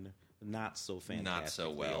worn not so fantastic, not so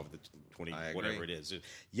well, over the 20 whatever it is.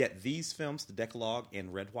 Yet these films, the Decalogue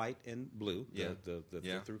in red, white, and blue, the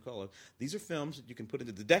through color, these are films that you can put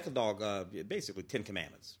into the Decalogue. Basically, 10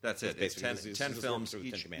 Commandments. That's it. It's 10 films,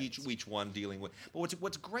 each one dealing with. But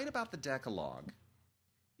what's great about the Decalogue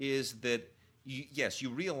is that.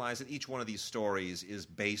 You realize that each one of these stories is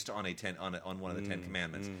based on on one of the 10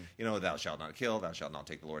 Commandments. You know, thou shalt not kill, thou shalt not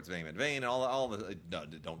take the Lord's name in vain, and all the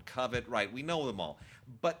don't covet. Right? We know them all,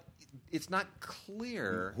 but it's not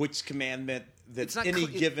clear which commandment that's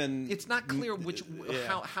given. It's not clear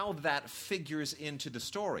how that figures into the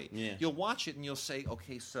story. Yeah. You'll watch it and you'll say,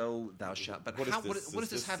 okay, so thou shalt. But what does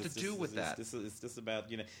this have to do with that? This is about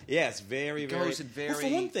it's very very. Well, for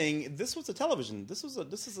one thing, this was a television. This is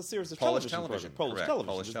a series of Polish television. Polish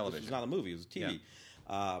television. This was not a movie. It was a TV. Yeah.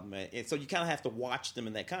 And so you kind of have to watch them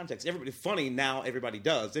in that context. Everybody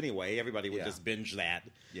does anyway. Everybody would just binge that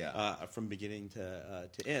from beginning to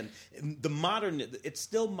end. It's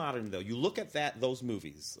still modern though. You look at those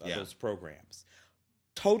movies, those programs,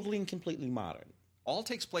 totally and completely modern. All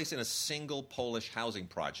takes place in a single Polish housing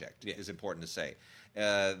project, is important to say.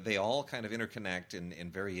 They all kind of interconnect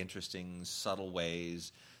in very interesting, subtle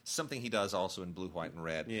ways. Something he does also in Blue, White, and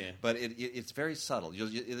Red. Yeah. But it's very subtle.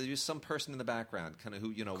 There's just some person in the background, kind of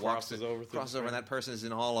who crosses over, and that person is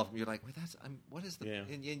in all of them. You're like, what is the? Yeah.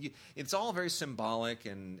 And it's all very symbolic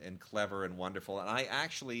and clever and wonderful. And I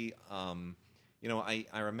actually, I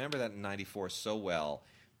remember that in '94 so well.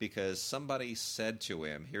 Because somebody said to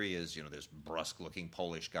him, here he is, this brusque-looking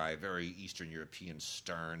Polish guy, very Eastern European,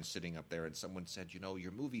 stern, sitting up there, and someone said,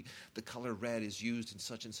 your movie, the color red is used in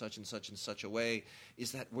such and such and such and such a way.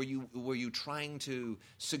 Is that were you trying to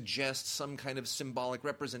suggest some kind of symbolic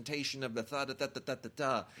representation of the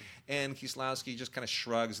da-da-da-da-da-da? And Kieslowski just kind of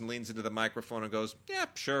shrugs and leans into the microphone and goes, yeah,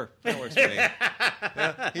 sure, that works for me.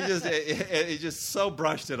 He just so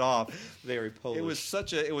brushed it off. Very Polish.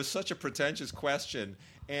 It was such a pretentious question.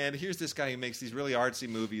 And here's this guy who makes these really artsy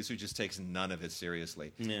movies who just takes none of it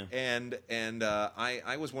seriously. Yeah. And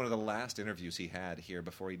I was one of the last interviews he had here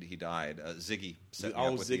before he died. Ziggy set me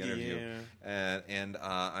up with the interview. Yeah. And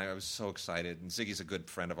I was so excited. And Ziggy's a good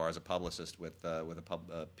friend of ours, a publicist with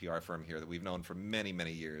a PR firm here that we've known for many,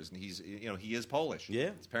 many years. And he is Polish.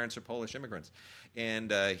 Yeah. His parents are Polish immigrants.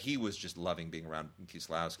 And he was just loving being around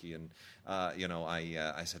Kieslowski. And,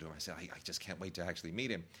 I said to him, I just can't wait to actually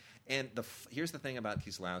meet him. And here's the thing about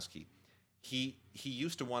Kieslowski. He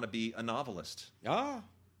used to want to be a novelist. Oh.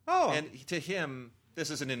 And to him,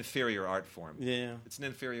 this is an inferior art form. Yeah. It's an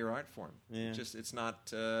inferior art form. Yeah. It's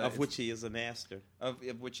not... of which he is a master.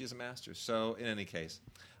 Of which he is a master. So, in any case.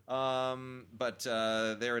 But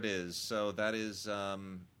there it is. So that is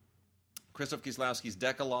Krzysztof Kieslowski's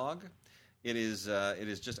Decalogue. It is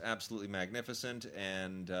just absolutely magnificent,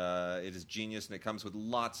 and it is genius, and it comes with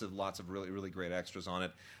lots of really, really great extras on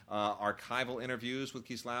it. Archival interviews with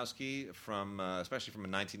Kieslowski especially from a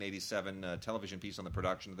 1987 television piece on the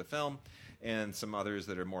production of the film, and some others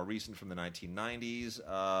that are more recent from the 1990s.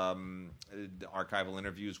 Archival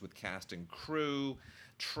interviews with cast and crew.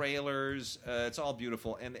 Trailers, it's all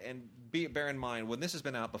beautiful, and bear in mind when this has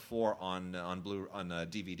been out before on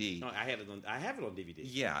DVD. No, I have it on DVD.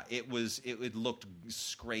 Yeah, it was it looked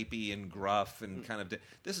scrapey and gruff and kind of.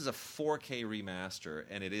 This is a 4K remaster,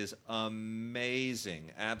 and it is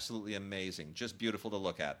amazing, absolutely amazing, just beautiful to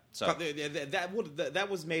look at. So that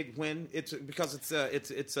was made when it's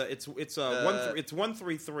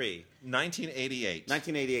 133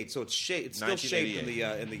 1988. So it's still shaped in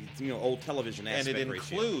the old television aspect and it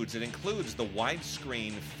includes the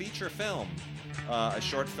widescreen feature film, a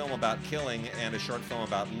short film about killing and a short film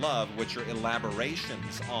about love, which are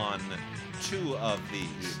elaborations on 2 of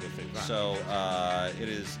these. So it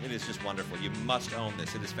is just wonderful. You must own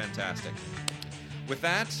this. It is fantastic. With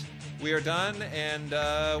that, we are done, and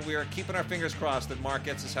we are keeping our fingers crossed that Mark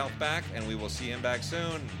gets his health back, and we will see him back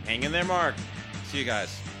soon. Hang in there, Mark. See you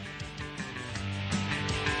guys.